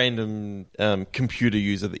 it's a random computer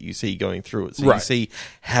user that you see going through it. So you Right. see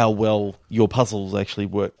how well your puzzles actually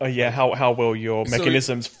work. Oh yeah, how well your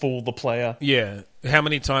mechanisms fool the player. Yeah. How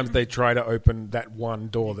many times they try to open that one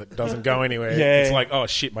door that doesn't go anywhere? Yeah. It's like, oh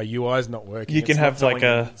shit, my UI's not working. You can It's have not like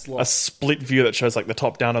telling me a it's locked. split view that shows like the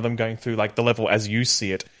top down of them going through like the level as you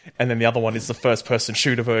see it, and then the other one is the first person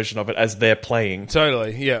shooter version of it as they're playing.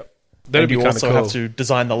 Totally, yeah. That'd And be you kind of also cool. have to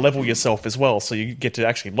design the level yourself as well, so you get to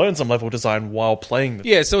actually learn some level design while playing the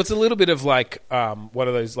Yeah, so it's a little bit of like, what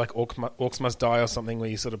are those, like Orcs Must Die or something, where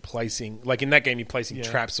you're sort of placing, like in that game, you're placing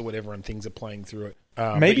traps or whatever, and things are playing through it.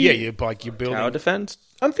 Maybe- but yeah, you're building. Tower defense.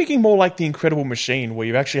 I'm thinking more like the Incredible Machine, where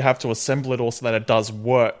you actually have to assemble it all so that it does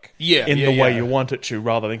work Yeah, in yeah, the way yeah. you want it to,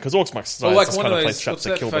 rather than because Orcs Must Die Or is like just one kind of of place those, traps what's to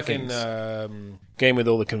that kill the fucking things. game with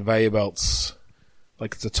all the conveyor belts?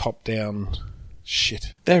 Like it's a top-down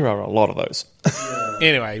shit. There are a lot of those.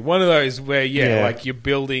 Anyway, one of those where Yeah. like you're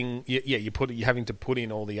building, you're having to put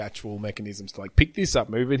in all the actual mechanisms to like pick this up,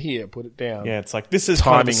 move it here, put it down. Yeah, it's like this is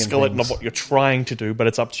kind of Timing a and skeleton things. of what you're trying to do, but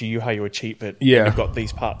it's up to you how you achieve it. Yeah. And you've got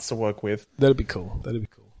these parts to work with. That'd be cool.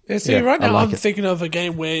 Yeah, see, Yeah, right I now like I'm it. thinking of a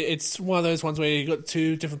game where it's one of those ones where you've got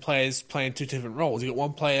two different players playing two different roles. You've got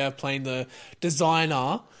one player playing the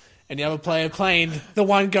designer and the other player playing the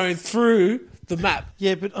one going through the map.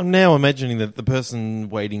 Yeah, but I'm now imagining that the person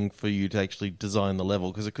waiting for you to actually design the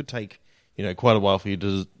level, because it could take quite a while for you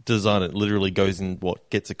to design it. Literally goes and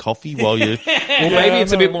gets a coffee while you. Well, maybe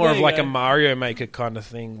it's a bit more there of you like go. a Mario Maker kind of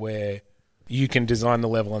thing where you can design the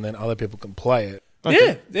level and then other people can play it. Yeah,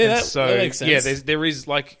 And that makes sense. yeah, there is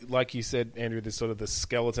like you said, Andrew, there's sort of the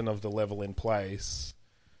skeleton of the level in place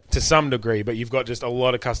to some degree, but you've got just a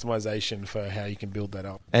lot of customization for how you can build that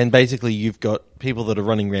up. And basically, you've got people that are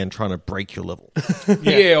running around trying to break your level.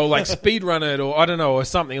 Yeah, or like speed run it, or I don't know, or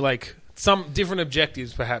something like some different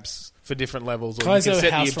objectives perhaps for different levels, or you Kaizo can set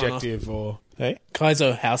the House Runner. objective, or Hey?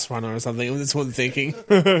 Kaizo House Runner or something. That's what I'm thinking.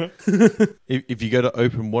 If you go to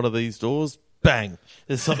open one of these doors, bang!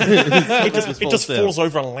 There's something. It just down. falls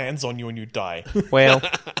over and lands on you and you die. Well,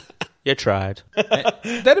 you tried.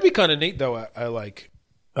 that'd be kind of neat though.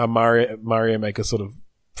 A Mario Maker sort of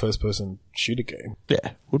first person shooter game.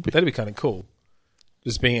 Yeah, would be. That'd be kind of cool.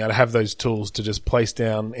 Just being able to have those tools to just place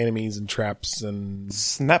down enemies and traps and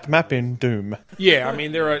Snap map in Doom. yeah, I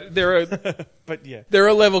mean there are But yeah. there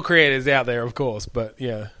are level creators out there, of course, but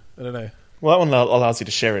yeah, I don't know. Well, that one allows you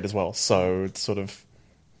to share it as well, so it's sort of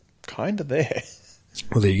kind of there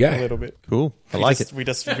Well, there you a go. little bit. Cool. I like just, it. We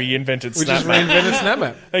just reinvented We Snap just Map. reinvented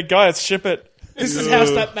SnapMap. Hey guys, ship it. This is how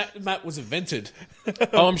that map was invented.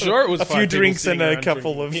 Oh, I'm sure it was A five few people drinks sitting and a around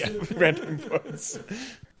couple drinking. of random words.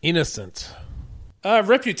 Innocent.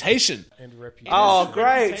 Reputation. And reputation. Oh,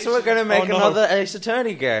 great! So we're going to make Oh, no. another Ace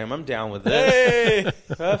Attorney game. I'm down with this. Hey!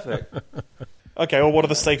 Perfect. Okay, well, what are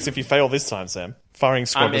the stakes if you fail this time, Sam? Firing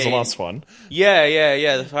Squad was the mean- last one.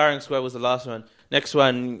 Yeah. The firing squad was the last one. Next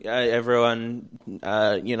one, everyone,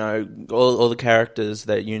 all the characters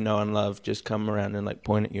that you know and love just come around and like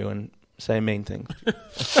point at you and say mean things.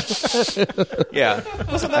 Yeah.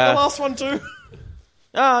 Wasn't that the last one too?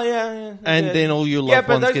 Oh yeah. And yeah. then all your Yeah, loved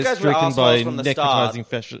but ones those get guys were stricken by assholes from the start.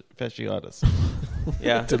 necrotizing fasciitis.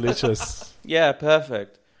 Yeah. Delicious. Yeah,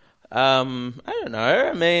 perfect. I don't know.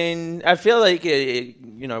 I mean, I feel like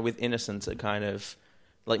with Innocence, it kind of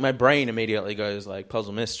like my brain immediately goes like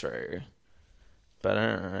puzzle mystery, but I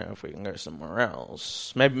don't know if we can go somewhere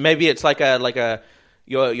else. Maybe it's like you're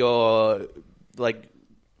like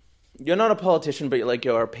you're not a politician, but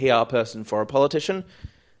you're a PR person for a politician,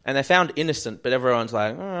 and they found innocent, but everyone's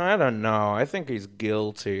like, oh, I don't know, I think he's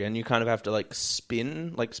guilty, and you kind of have to like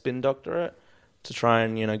spin doctor it. to try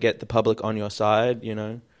and get the public on your side.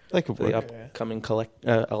 That could For the work. upcoming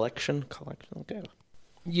election. Okay.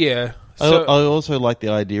 Yeah. I So, also like the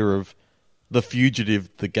idea of The Fugitive,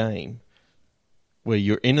 the game, where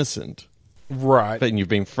you're innocent, right. but you've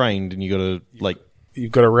been framed and you got to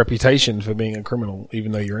You've got a reputation for being a criminal,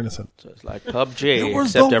 even though you're innocent. So it's like PUBG,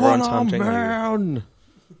 except everyone's hunting you.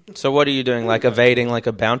 So what are you doing? Like evading like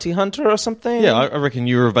a bounty hunter or something? Yeah, I reckon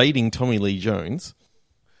you're evading Tommy Lee Jones.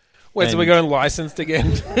 Wait, so And- we're going licensed again?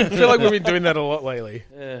 I feel like we've been doing that a lot lately.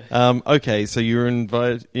 Okay, so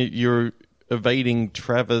you're evading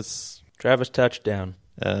Travis. Travis Touchdown.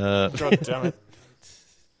 God damn it.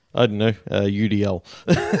 I don't know, UDL.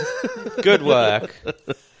 Good work.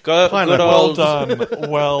 Well done.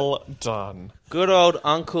 Well done. Good old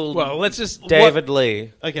Uncle Well, let's just... David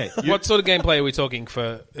Lee. Okay, What sort of gameplay are we talking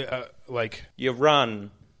for, like... You run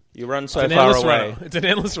so An far endless away. runner. It's an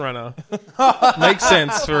endless runner. Makes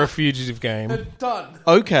sense for a fugitive game. Done.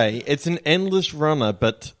 okay, it's an endless runner,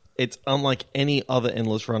 but it's unlike any other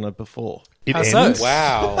endless runner before. It How so? ends.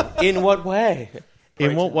 Wow. In what way?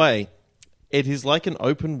 In what way? It is like an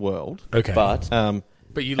open world, Okay. But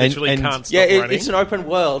But you literally and- can't stop yeah, running. it's an open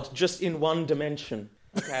world, just in one dimension.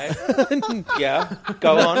 Okay. Yeah.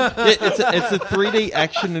 Go on. Yeah, it's a 3D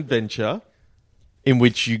action adventure in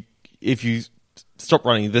which if you stop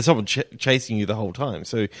running, there's someone chasing you the whole time.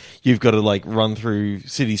 So you've got to run through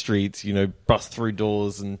city streets, bust through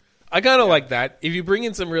doors, and I kind of like that. If you bring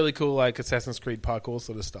in some really cool, like, Assassin's Creed parkour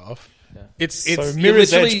sort of stuff, it's So you're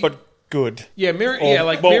Mirror's literally- Edge, but good. yeah, Mirror's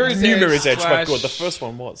Mirror's Edge, but slash- good. The first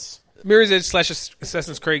one was. Mirror's Edge /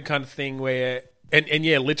 Assassin's Creed kind of thing where, and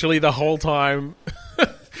yeah, literally the whole time.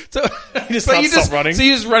 So just can't stop running. So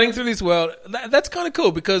you're just running through this world. That's kind of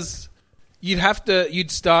cool because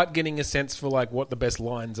you'd start getting a sense for like what the best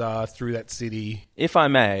lines are through that city. If I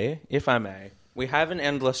may, we have an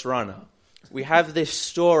endless runner. We have this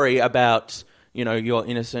story about, you're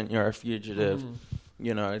innocent, you're a fugitive.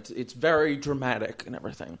 It's very dramatic and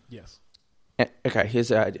everything. Yes. Okay, here's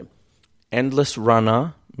the idea. Endless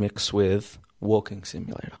runner mixed with walking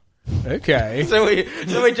simulator. Okay. So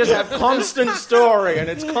we just have constant story and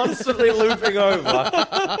it's constantly looping over.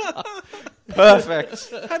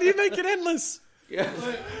 Perfect. How do you make it endless? Yeah.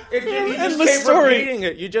 You just Endless keep story. repeating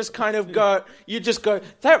it. You just kind of go,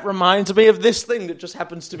 that reminds me of this thing that just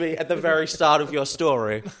happens to be at the very start of your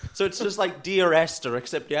story. So it's just like Dear Esther,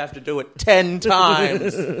 except you have to do it 10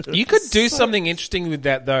 times. You could do something interesting with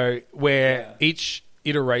that though, where each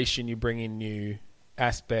iteration you bring in new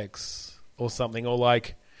aspects or something, or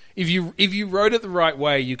like if you wrote it the right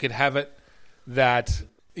way, you could have it that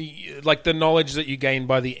like the knowledge that you gain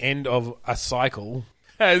by the end of a cycle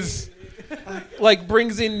has like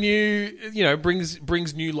brings in new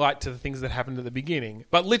brings new light to the things that happened at the beginning.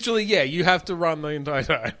 But literally, yeah, you have to run the entire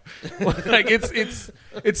time. Like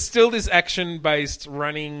it's still this action based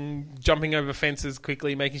running, jumping over fences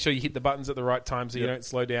quickly, making sure you hit the buttons at the right time so you don't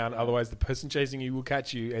slow down. Otherwise, the person chasing you will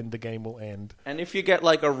catch you and the game will end. And if you get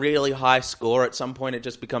like a really high score at some point, it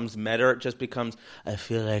just becomes meta. It just becomes, I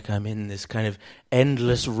feel like I'm in this kind of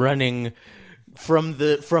endless running from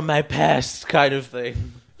my past kind of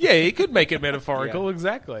thing. Yeah, you could make it metaphorical,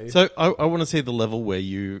 exactly. so I want to see the level where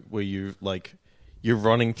you're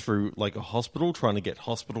running through like a hospital trying to get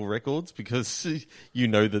hospital records because you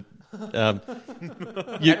know that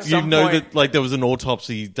you know point- that like there was an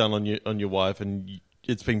autopsy done on your wife and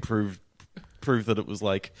it's been proved that it was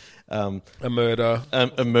like a murder.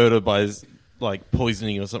 a murder by like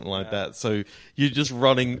poisoning or something like that. So you're just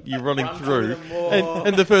running through,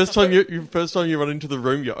 and the first time you run into the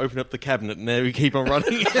room, you open up the cabinet, and there you keep on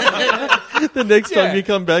running. The next time you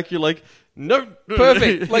come back, you're like, no,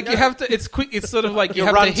 Perfect. Like you have to. It's quick. It's sort of like you You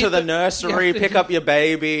have run to to hit the you nursery, have to pick hit- up your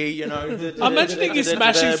baby, I'm imagining you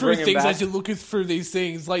smashing through bring him things back. as you're looking through these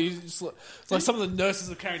things. Like it's like some of the nurses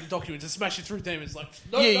are carrying the documents and smashing through them. It's like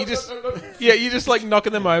no, Yeah, no, you just no, no, no. yeah, you just like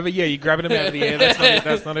knocking them over. Yeah, you grabbing them out of the air. That's not it.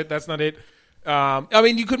 That's not it. That's not it. I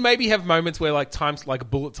mean, you could maybe have moments where like times like a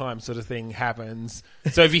bullet time sort of thing happens.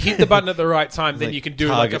 So if you hit the button at the right time, then Like you can do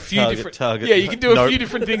target, like a few target, different. target. Yeah, you can do a Nope. few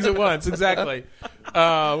different things at once. Exactly.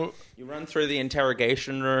 You run through the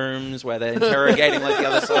interrogation rooms where they're interrogating like the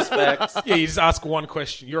other suspects. Yeah, you just ask one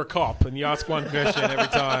question. You're a cop, and you ask one question every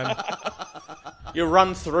time. You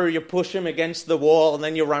run through, you push him against the wall, and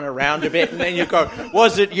then you run around a bit, and then you go,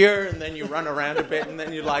 was it you? And then you run around a bit, and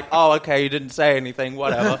then you're like, oh, okay, you didn't say anything,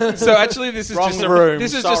 whatever. So actually, this is Wrong just room,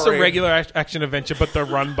 this is just a sorry. regular action adventure, but the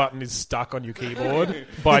run button is stuck on your keyboard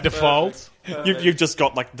by default. You've just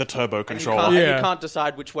got like the turbo And controller. Yeah. you can't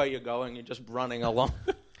decide which way you're going, you're just running along.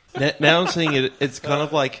 Now I'm seeing it. It's kind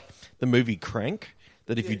of like the movie Crank.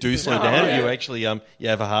 that if you do slow down, you actually you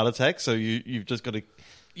have a heart attack. So you've just got to.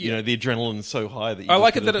 The adrenaline's so high that you I just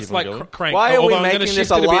like it gotta that it's keep on like going. crank. Why are we Although I'm gonna making shift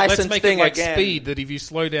this a it bit. Let's licensed make thing it like again? speed, that if you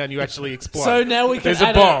slow down, you actually explode. So now we can There's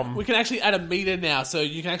add a bomb. we can actually add a meter now, so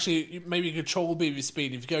you can actually maybe control a bit of your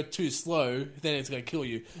speed. If you go too slow, then it's going to kill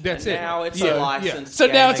you. That's And it. now it's Yeah, a yeah. licensed So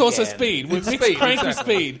game now it's also again. speed. We've mixed Speed, crank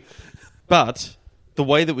exactly. and speed. But the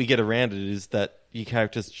way that we get around it is that your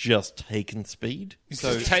character's just taken speed. He's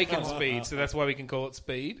So just taken speed, so that's why we can call it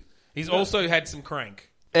speed. He's also had some crank.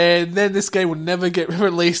 And then this game will never get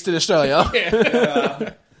released in Australia.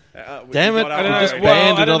 damn it! I We don't know. just Well,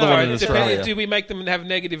 banned I don't another know. one in It depends- Australia. Do we make them have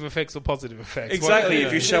negative effects or positive effects? Exactly. What-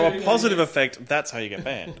 If you show a positive effect, that's how you get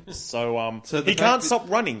banned. So, So the he fact can't that- stop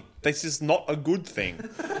running. This is not a good thing.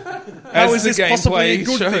 As How is the this possibly a gameplay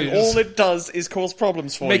good thing? shows. All it does is cause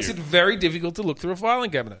problems for makes you. it very difficult to look through a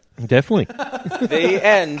filing cabinet. Definitely. The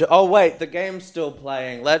end. Oh wait, the game's still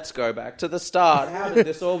playing. Let's go back to the start. How did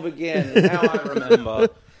this all begin? Now I remember.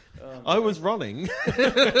 I was running.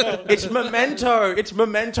 It's Memento. It's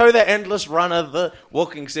Memento, the endless runner, the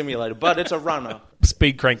walking simulator, but it's a runner.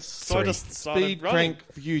 Speed crank. So I 3. just started Speed running.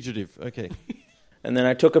 crank fugitive. Okay. And then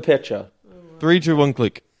I took a picture. 3, 2, 1,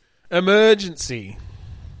 click. Emergency.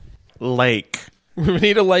 Lake. We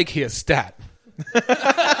need a lake here. Stat.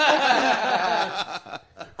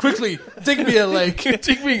 Quickly, dig me a lake.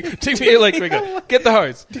 Take me a lake quicker. Get the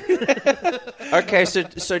hose. Okay,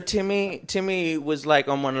 so Timmy was like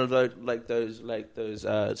on one of those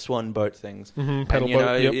swan boat things. paddle and,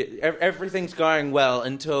 boat, yep. Everything's going well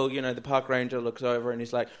until the park ranger looks over and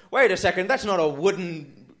he's like, "Wait a second, that's not a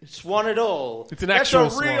wooden swan at all. It's an actual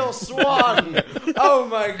That's a real swan. Oh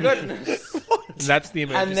my goodness!" That's the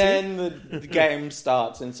emergency. And then the game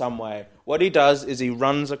starts in some way. What he does is he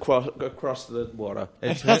runs across the water.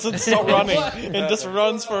 It doesn't stop running. It just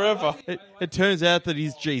runs forever. It turns out that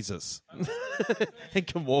he's Jesus. He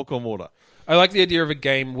can walk on water. I like the idea of a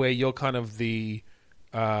game where you're kind of the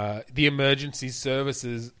emergency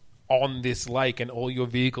services on this lake, and all your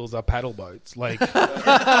vehicles are paddle boats. Like,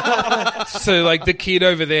 so like the kid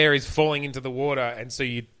over there is falling into the water, and so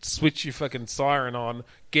you switch your fucking siren on,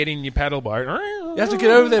 get in your paddle boat. You have to get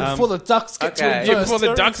over there before the ducks get to okay. him Yeah, first. before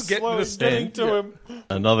the ducks get to the Getting stand. to him.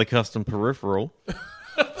 Another custom peripheral.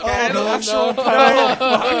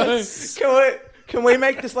 Can we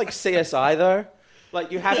make this like CSI though?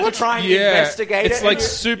 Like you have to try and Yeah, investigate it. it's and like you-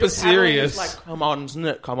 super you're telling us, serious.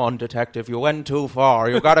 Like, come on, detective, you went too far.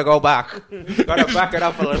 You got to go back. You got to back it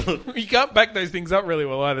up a little. You can't back those things up really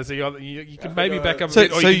well either, so you can maybe back up a So,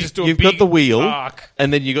 bit, or so you can just do a you've big got the wheel, arc.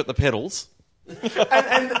 and then you got the pedals.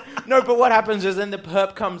 and no, but what happens is then the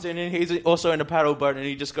perp comes in and he's also in a paddle boat and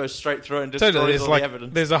he just goes straight through and destroys Totally, there's all like the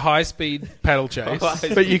evidence. there's a high speed paddle chase.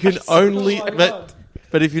 But you can only.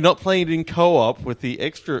 But if you're not playing it in co-op with the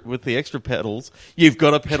extra pedals, you've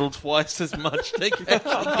got to pedal twice as much to actually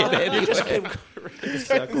get anywhere.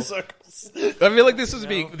 I feel like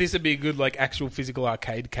this would be a good like actual physical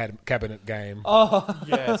arcade cabinet game.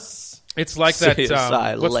 Yes. It's like that.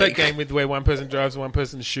 CSI What's Lake. that game with where one person drives and one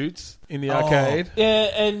person shoots in the arcade? Yeah,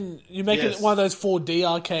 and you make Yes. it one of those 4D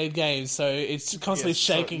arcade games, so it's constantly Yes,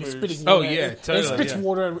 so it shaking, moves. spitting Oh, water. yeah, It totally, spits yeah.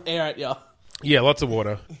 water and air at you. Yeah, lots of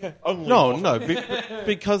water. No,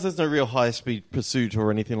 because there's no real high-speed pursuit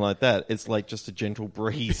or anything like that. It's like just a gentle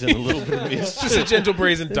breeze and a little bit of mist. Just a gentle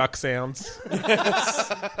breeze and duck sounds.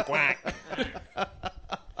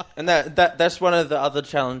 And that's one of the other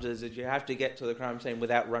challenges is you have to get to the crime scene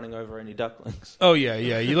without running over any ducklings. Oh yeah.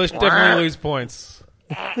 You definitely lose points.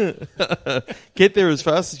 Get there as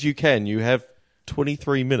fast as you can. You have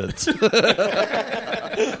 23 minutes.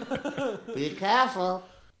 Be careful.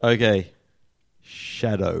 Okay.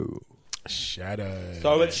 Shadow. Shadow.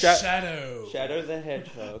 So it's Shadow. Shadow the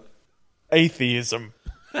Hedgehog. Atheism.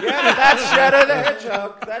 Yeah, that's Shadow the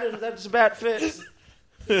Hedgehog. That's about fits.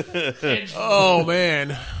 Oh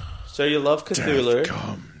man. So you love Cthulhu.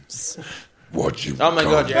 What you Oh my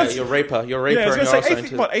god, yeah, you're Reaper. You're Reaper Yeah, I was and going you're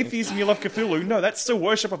to also say, atheism, you love Cthulhu? No, that's still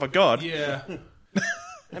worship of a god. Yeah.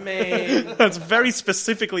 I mean, That's very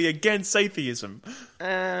specifically against atheism.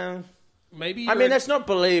 Maybe. I mean, that's not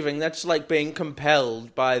believing. That's like being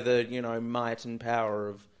compelled by the, might and power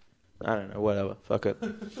of, I don't know, whatever. Fuck it.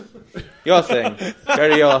 Your thing. Go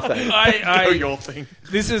to your thing. Go your thing.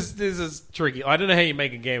 This is tricky. I don't know how you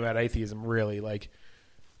make a game about atheism. Really, like,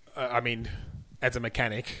 I mean, as a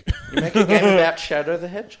mechanic, You make a game about Shadow the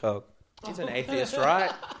Hedgehog. He's an atheist,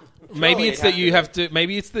 right? maybe Surely it's it that has you to have to.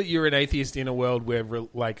 Maybe it's that you're an atheist in a world where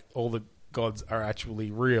like all the gods are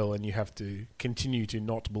actually real, and you have to continue to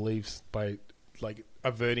not believe by like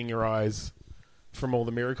averting your eyes from all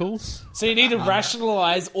the miracles. So you need to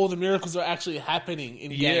rationalize all the miracles that are actually happening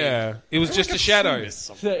in game. Yeah, it was just a shadow.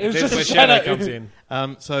 So it was That's just where a shadow shadow. comes in.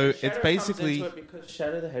 So it's Shadow basically comes into it because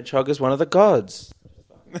Shadow the Hedgehog is one of the gods.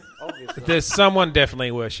 Obviously. There's someone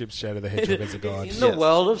definitely worships Shadow the Hedgehog as a god. In the Yes.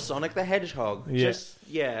 world of Sonic the Hedgehog. Yeah. Just,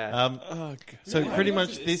 yeah. so pretty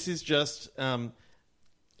much this is just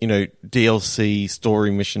DLC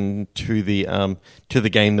story mission to the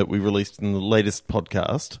game that we released in the latest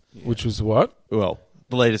podcast. Which was what? Well,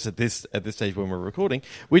 the latest at this stage when we're recording,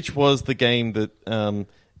 which was the game that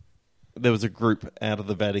there was a group out of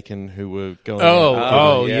the Vatican who were going.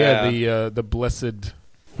 The blessed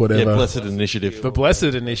whatever. Blessed Initiative. The Blessed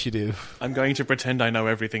Initiative. I'm going to pretend I know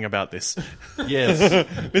everything about this. Yes,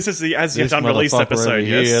 This is the as this yet unreleased motherfucker episode. over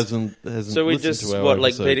here Yes. hasn't So we listened just to our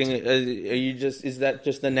like episodes. beating? Are you just? Is that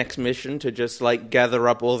just the next mission to just like gather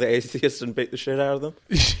up all the atheists and beat the shit out of them?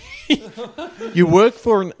 You work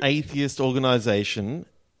for an atheist organization,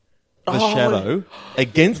 the Shadow,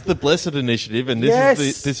 against the Blessed Initiative, and Yes.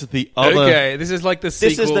 this is the other. Okay, this is like the is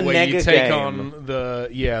sequel the where you Nega take game.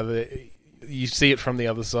 on you see it from the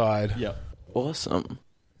other side. Yeah. Awesome.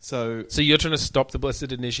 So So you're trying to stop the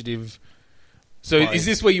Blessed Initiative. So is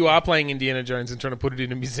this where you are playing Indiana Jones and trying to put it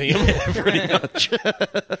in a museum? Pretty much.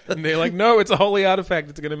 And they're like, no, it's a holy artifact.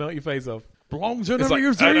 It's going to melt your face off. belongs in It's like,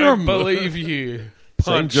 I don't believe you.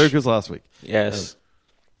 Same Punch. joke as last week. Yes.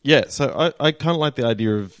 Yeah, so I kind of like the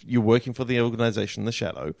idea of you working for the organization, the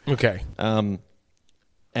Shadow, Okay.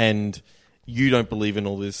 and you don't believe in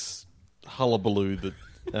all this hullabaloo that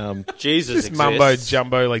Jesus This exists. mumbo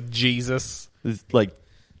jumbo like Jesus. there's like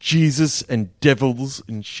Jesus and devils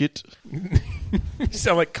and shit. You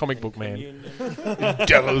sound like comic book man.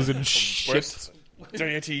 Devils and shit. Worst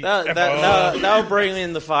deity That, ever. that'll bring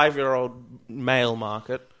in the 5-year-old male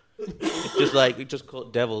market. Just call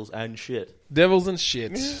it devils and shit. Devils and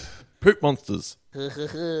shit. Poop monsters. I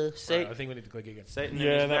Satan, think we need to click again. Satan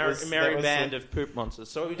Yeah, and that his was- merry that was band a- of poop monsters.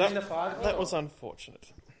 So are we doing the 5? That was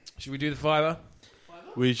unfortunate. Should we do the fiver?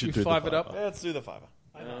 We should We do five the it up? fiver. Yeah, let's do the fiver.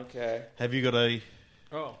 Okay. Have you got a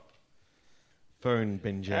Oh. phone,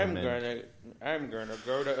 Benjamin? I'm gonna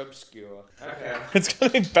go to obscure. Okay. It's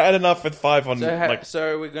going to be bad enough with 5 on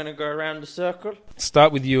So we're gonna go around the circle.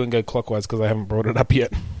 Start with you and go clockwise because I haven't brought it up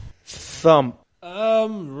yet. Thump.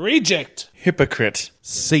 Reject. hypocrite.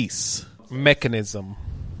 Cease. Mechanism.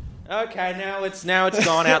 Okay, now it's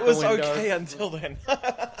gone out It was the window. okay until then.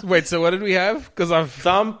 Wait, so what did we have? Because I've...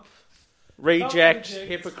 Thump. Reject.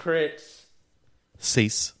 Hypocrite.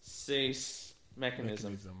 Cease. Cease.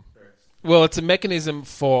 Mechanism. Well, it's a mechanism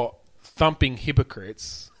for thumping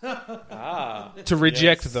hypocrites to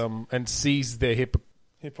reject them and seize their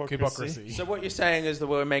hypocrisy. So what you're saying is that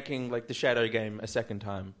we're making like the Shadow game a second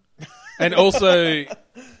time. And also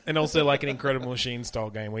like an Incredible Machine style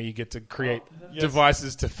game where you get to create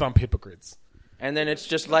devices to thump hypocrites. And then it's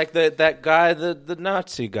just like that guy, the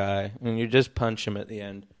Nazi guy, and you just punch him at the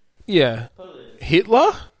end. Yeah.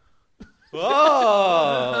 Hitler?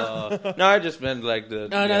 Oh no, I just meant like the.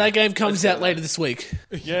 No, that game comes out later this week.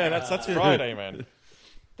 Yeah, that's Friday, man.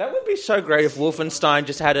 That would be so great if Wolfenstein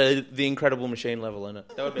just had the Incredible Machine level in it.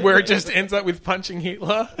 That would be Where it just ends up with punching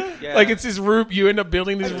Hitler? Yeah. Like it's this Rube, you end up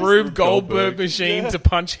building this Rube Goldberg machine to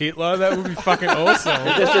punch Hitler? That would be fucking awesome.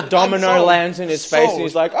 just a domino lands in his face, and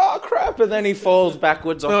he's like, "Oh crap!" And then he falls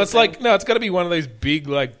backwards. No, off it's the thing. like it's got to be one of those big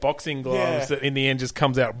like boxing gloves that in the end just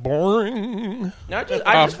comes out boring. No,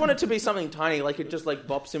 I just want it to be something tiny, like it just like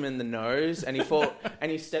bops him in the nose, and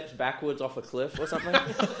he steps backwards off a cliff or something.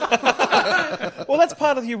 Well, that's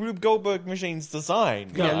part of your Rube Goldberg machine's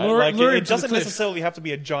design. Yeah, right? lure- Like, lure him it to the doesn't cliff. necessarily have to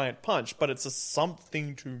be a giant punch, but it's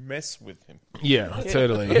something to mess with him. Yeah,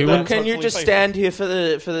 totally. But Who wouldn't- can you Hopefully just faithful. stand here for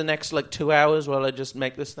the next like 2 hours while I just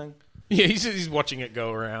make this thing? Yeah, he's watching it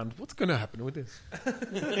go around. What's going to happen with this?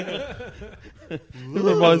 It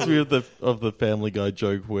reminds me of the Family Guy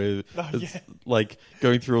joke where it's like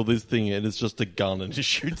going through all this thing and it's just a gun and just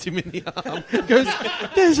shoots him in the arm. He goes,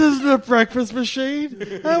 "This isn't a breakfast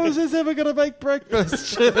machine. How is this ever going to make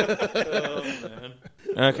breakfast?"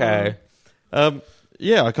 Okay.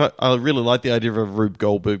 Yeah, I really like the idea of a Rube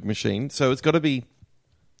Goldberg machine. So it's got to be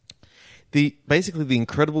basically the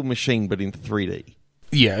Incredible Machine, but in 3D.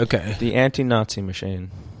 Yeah, okay. The anti-Nazi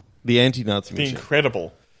machine. The anti-Nazi The machine.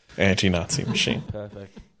 incredible anti-Nazi machine.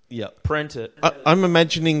 Perfect. Yeah. Print it. I'm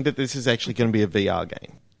imagining that this is actually going to be a VR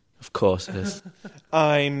game. Of course it is.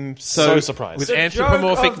 I'm so surprised. with The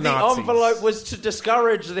anthropomorphic joke of Nazis. the envelope was to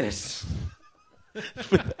discourage this.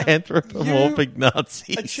 Anthropomorphic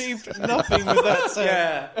Nazis. Achieved nothing with that. So.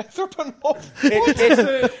 Yeah. Anthropomorphic.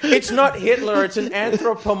 It's not Hitler, it's an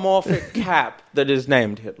anthropomorphic cap that is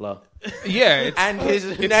named Hitler. Yeah, it's, And his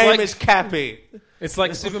it's name like, is Cappy. It's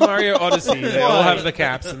like Super Mario Odyssey. They all have the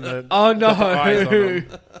caps and the Oh no! the eyes on them.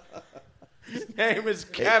 His name is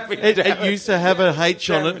Cappy. It used to have a H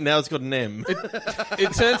on it, and now it's got an M.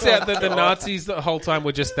 It turns out that the Nazis the whole time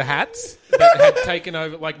were just the hats that had taken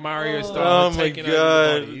over, like Mario style, had taken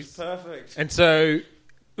over the bodies. Perfect. And so,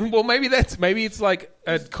 well, maybe it's like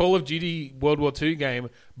a Call of Duty World War II game,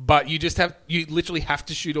 but you literally have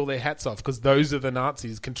to shoot all their hats off because those are the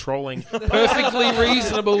Nazis controlling perfectly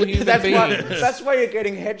reasonable human beings. That's why you're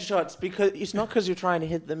getting headshots, because it's not because you're trying to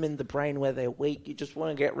hit them in the brain where they're weak. You just want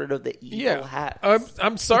to get rid of the evil hats.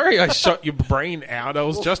 I'm sorry I shot your brain out. I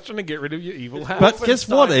was just trying to get rid of your evil hat. But guess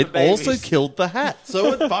what? It Wolfenstein for also babies. killed the hat,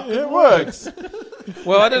 so it fucking works.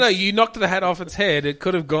 Well, I don't know. You knocked the hat off its head. It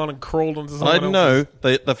could have gone and crawled onto someone I else's.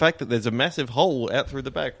 know the fact that there's a massive hole out through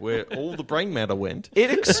the back where all the brain matter went.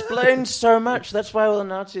 It explains so much. That's why all the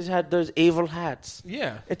Nazis had those evil hats.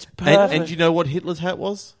 Yeah. It's perfect. And you know what Hitler's hat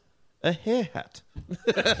was? A hair hat.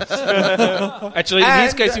 Actually, in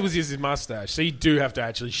his And- case, it was his mustache. So you do have to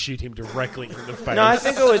actually shoot him directly in the face. No, I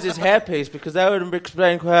think it was his hairpiece, because that would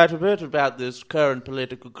explain quite a bit about this current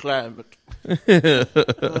political climate.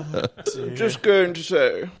 Just going to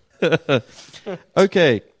say.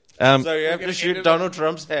 Okay. So you have to shoot Donald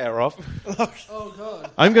Trump's hair off.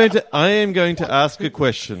 I am going to ask a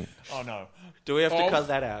question. Oh no. Do we have to cut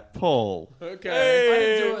that out? Paul.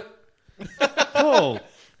 Okay. Paul.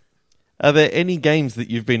 Are there any games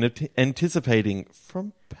that you've been anticipating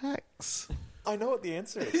from PAX? I know what the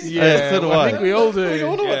answer is. Yeah, so do well, I I. think we all do. We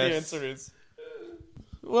all know what the Yes. answer is.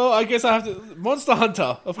 Well, I guess I have to. Monster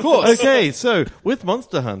Hunter, of course. Okay, so with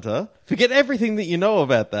Monster Hunter, forget everything that you know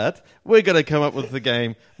about that. We're going to come up with the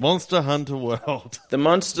game Monster Hunter World. The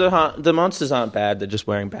monsters aren't bad. They're just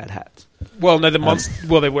wearing bad hats. Well, no,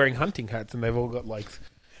 they're wearing hunting hats and they've all got like,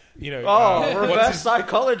 what's reverse his-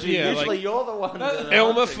 psychology. Yeah, Usually like- you're the one. that-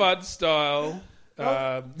 Elmer Fudd style,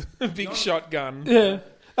 big shotgun. Yeah.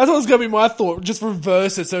 That's what was going to be my thought. Just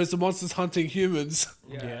reverse it so it's the monsters hunting humans.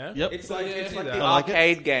 Yeah. Yep. It's like I the like it.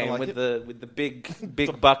 arcade game I like with it. the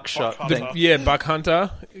big buckshot Hunter. thing. Yeah, Buck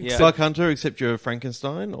Hunter. Yeah. Buck Hunter, except you're a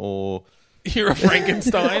Frankenstein, or You're a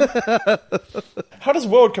Frankenstein. How does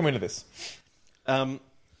World come into this? You're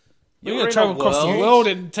You're going in to travel a across the world. world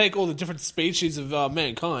and take all the different species of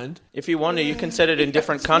mankind. If you want to, you can set it in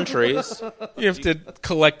different countries. You have to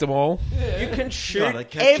collect them all. You can shoot Gotta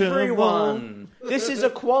catch 'em everyone. This is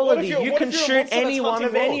equality. you're- You what can if you're a shoot monster that's anyone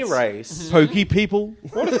of hunting any worlds? race. pokey people.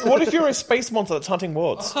 What if you're a space monster that's hunting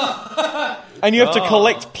worlds? And you have to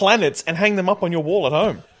collect planets and hang them up on your wall at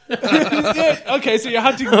home. Okay, so you're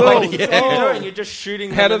hunting worlds. What are you doing? You're just shooting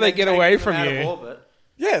them How do and they then get taking away them from out of you? orbit.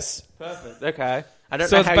 Yes. Perfect. Okay. I don't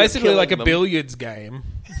So know it's how you're basically like a killing them. billiards game.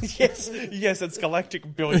 Yes. Yes, it's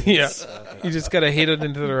galactic billions. Yeah. You just got to hit it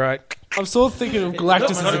into the right. I'm still thinking of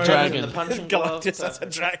Galactus as a The dragon. punching glove. Galactus as a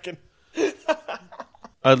dragon.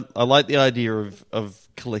 I like the idea of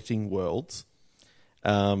collecting worlds.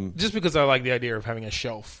 Just because I like the idea of having a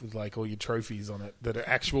shelf with like all your trophies on it that are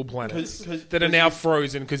actual planets 'Cause- that are now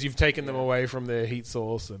frozen because you've taken them away from their heat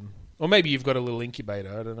source, or maybe you've got a little incubator.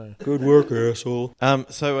 I don't know. Good work, asshole.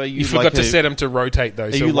 So are you, You forgot like to set them to rotate though.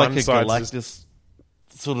 Are So you like one a side's Galactus just-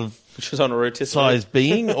 sort of Which is on a rotisserie. size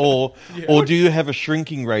being, or do you have a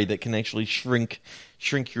shrinking ray that can actually shrink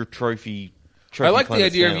your trophy? I like the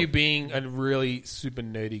planets idea down? of you being a really super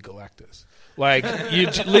nerdy Galactus. Like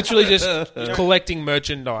you're literally just collecting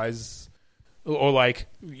merchandise, or like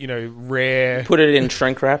rare Put it in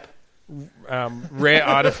shrink wrap. rare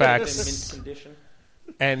artifacts, condition.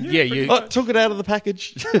 and yeah, you Oh, took it out of the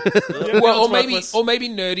package. well, worthless. or maybe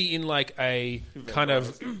nerdy in like a kind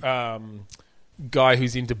of guy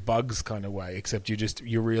who's into bugs kind of way, except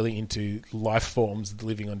you're really into life forms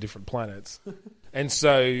living on different planets. And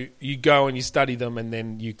so you go and you study them, and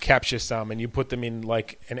then you capture some, and you put them in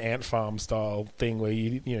like an ant farm style thing where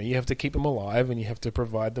you have to keep them alive, and you have to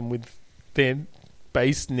provide them with their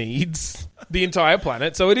base needs, the entire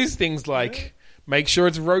planet. So it is things like make sure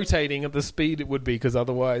it's rotating at the speed it would be, because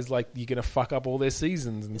otherwise, like, you're gonna fuck up all their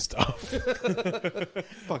seasons and stuff.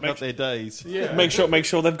 Fuck up their days. Yeah, Make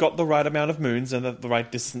sure they've got the right amount of moons and the right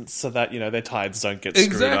distance so that their tides don't get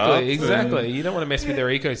screwed up. exactly. You don't want to mess with their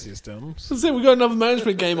ecosystems. So we've got another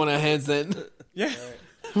management game on our hands then. Yeah.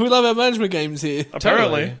 We love our management games here.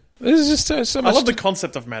 Apparently. This is just so I much. love the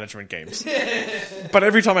concept of management games. But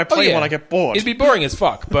every time I play yeah. one, I get bored. It'd be boring as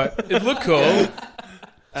fuck, but it lould cool.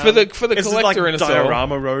 For the Is it like collector in a cell.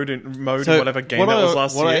 diorama mode in whatever game that was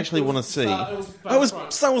last what year? I actually want to see, That was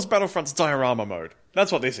Star Wars Battlefront's diorama mode.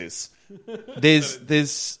 That's what this is.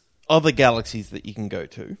 there's other galaxies that you can go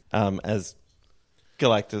to, as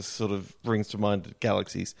Galactus sort of brings to mind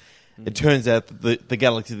galaxies. It turns out that the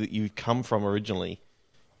galaxy that you come from originally,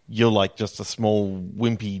 you're like just a small,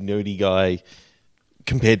 wimpy, nerdy guy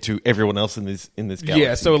compared to everyone else in this galaxy.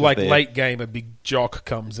 Yeah, so because like they're- late game, a big jock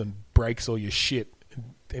comes and breaks all your shit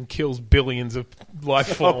and kills billions of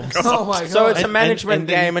life forms. Oh my god! So it's a And- management and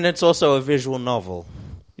then- game, and it's also a visual novel.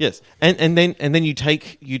 Yes, and then you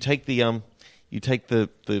take the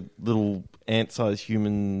little ant-sized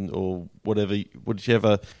human or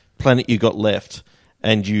whichever planet you got left,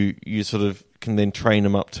 and you sort of can then train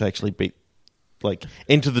them up to actually beat, like,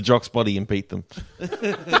 enter the jock's body and beat them.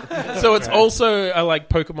 So it's also a like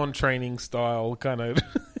Pokemon training style kind of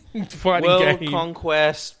fighting World game.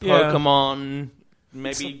 Conquest, Yeah. Pokemon,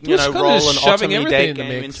 maybe Twitch kinda roll an shoving Otomy everything deck in the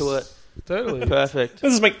game mix. into it. Totally. Perfect.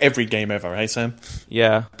 Let's just make every game ever, hey Sam?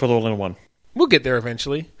 Yeah. Put it all in one. We'll get there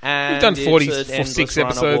eventually. And We've done it's 46 an endless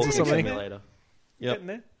episodes or walking something. simulator. Yep. Getting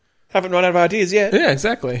there. Haven't run out of ideas yet. Yeah,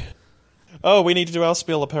 exactly. Oh, we need to do our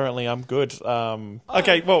spiel. Apparently, I'm good.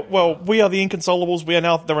 Okay, well, we are the Inconsolables.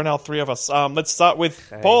 There are now three of us. Let's start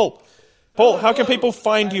with Paul. Paul, how can people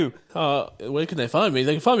find you? Where can they find me?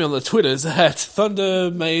 They can find me on the Twitters at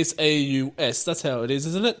ThunderMaceAUS. That's how it is,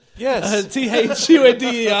 isn't it? Yes.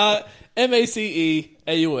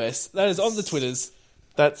 ThunderMaceAUS. That is on the Twitters.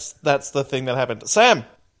 That's the thing that happened. Sam,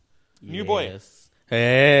 new boy. Yes.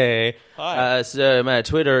 Hey. Hi. So my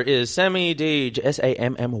Twitter is SammyDeege,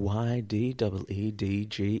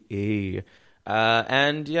 SammyDeege.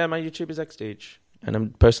 And yeah, my YouTube is XDeege. And I'm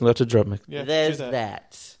posting lots of drop mix. Yeah, There's do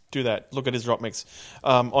that. Do that. Look at his drop mix.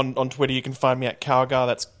 On Twitter, you can find me at Kalgar.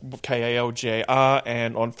 That's Kaljar.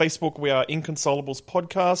 And on Facebook, we are Inconsolables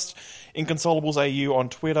Podcast. Inconsolables AU on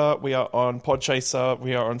Twitter. We are on Podchaser.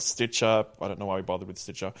 We are on Stitcher. I don't know why we bothered with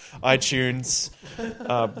Stitcher. iTunes.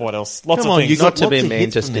 What else? Lots Come of on, things. you got to be lots of mean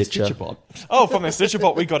hits to from the Stitcher. Stitcher bot. Oh, from the Stitcher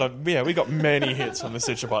bot, we got many hits from the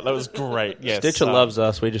Stitcher bot. That was great. Yes, Stitcher loves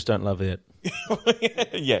us, we just don't love it.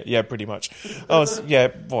 yeah, pretty much. Oh,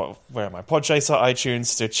 well, where am I? Podchaser, iTunes,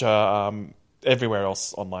 Stitcher, everywhere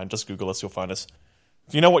else online. Just Google us, you'll find us.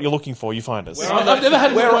 If you know what you're looking for, you find us. I've never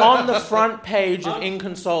had We're on the front page of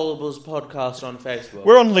Inconsolables podcast on Facebook.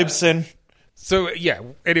 We're on Libsyn. So yeah.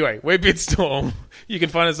 Anyway, we're Bitstorm. You can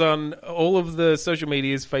find us on all of the social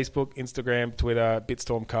medias: Facebook, Instagram, Twitter,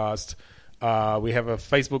 Bitstormcast. We have a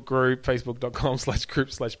Facebook group,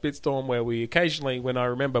 facebook.com/group/Bitstorm, where we occasionally, when I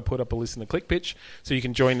remember, put up a listen to Click Pitch, so you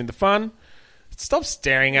can join in the fun. Stop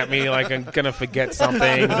staring at me like I'm going to forget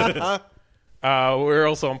something. We're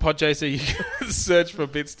also on Podchaser. You can search for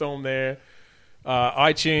Bitstorm there.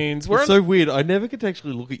 iTunes. We're It's so weird. I never get to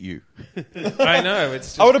actually look at you. I know. It's.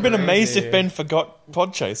 Just I would have been crazy. amazed if Ben forgot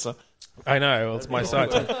Podchaser. I know. Well, it's my site.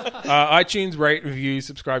 iTunes, rate, review,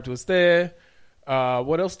 subscribe to us there.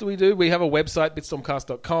 What else do? We have a website,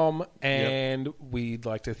 bitstormcast.com, and we'd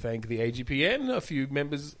like to thank the AGPN, a few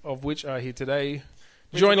members of which are here today,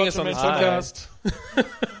 joining us on this podcast.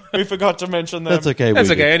 We forgot to mention them. That's okay. That's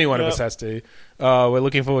we okay. did. Any one of us has to. We're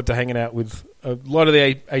looking forward to hanging out with a lot of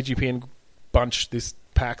the AGPN bunch this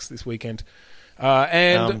PAX this weekend.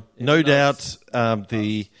 And No doubt,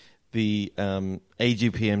 the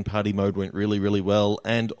AGPN party mode went really, really well,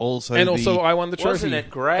 and also I won the trophy. Wasn't it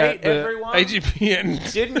great, at the everyone?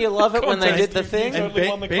 AGPN. Didn't you love it when they did the thing? and Totally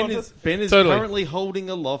won the Ben contest. is Totally. currently holding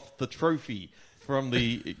aloft the trophy from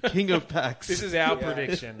the King of PAX. This is our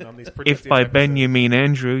prediction on this. If predictive by Ben episode. you mean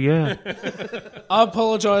Andrew, yeah. I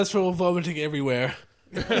apologise for vomiting everywhere.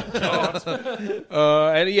 And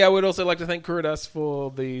yeah, we'd also like to thank Kuridas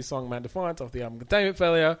for the song Man Defiance off the album Containment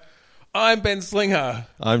Failure. I'm Ben Slinger.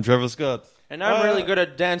 I'm Trevor Scott. And I'm really good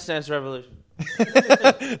at Dance Dance Revolution.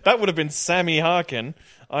 That would have been Sammy Harkin.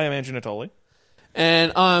 I am Andrew Natoli.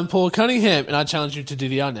 And I'm Paul Cunningham, and I challenge you to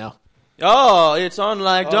DDR now. Oh, it's on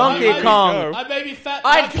like Donkey there you Kong. go. I may be fat.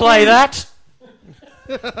 I'd play that.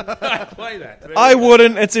 Play that. I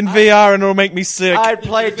wouldn't. It's in VR and it'll make me sick. I'd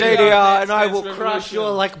play DDR and I will crush you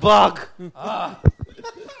like bug.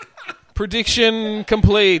 Prediction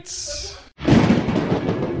complete.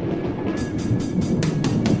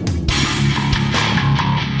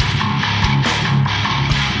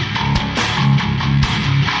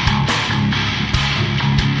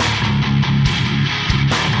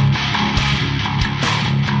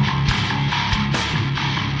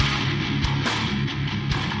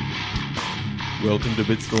 Welcome to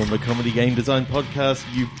Bitstorm, the comedy game design podcast,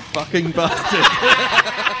 you fucking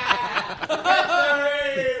bastard.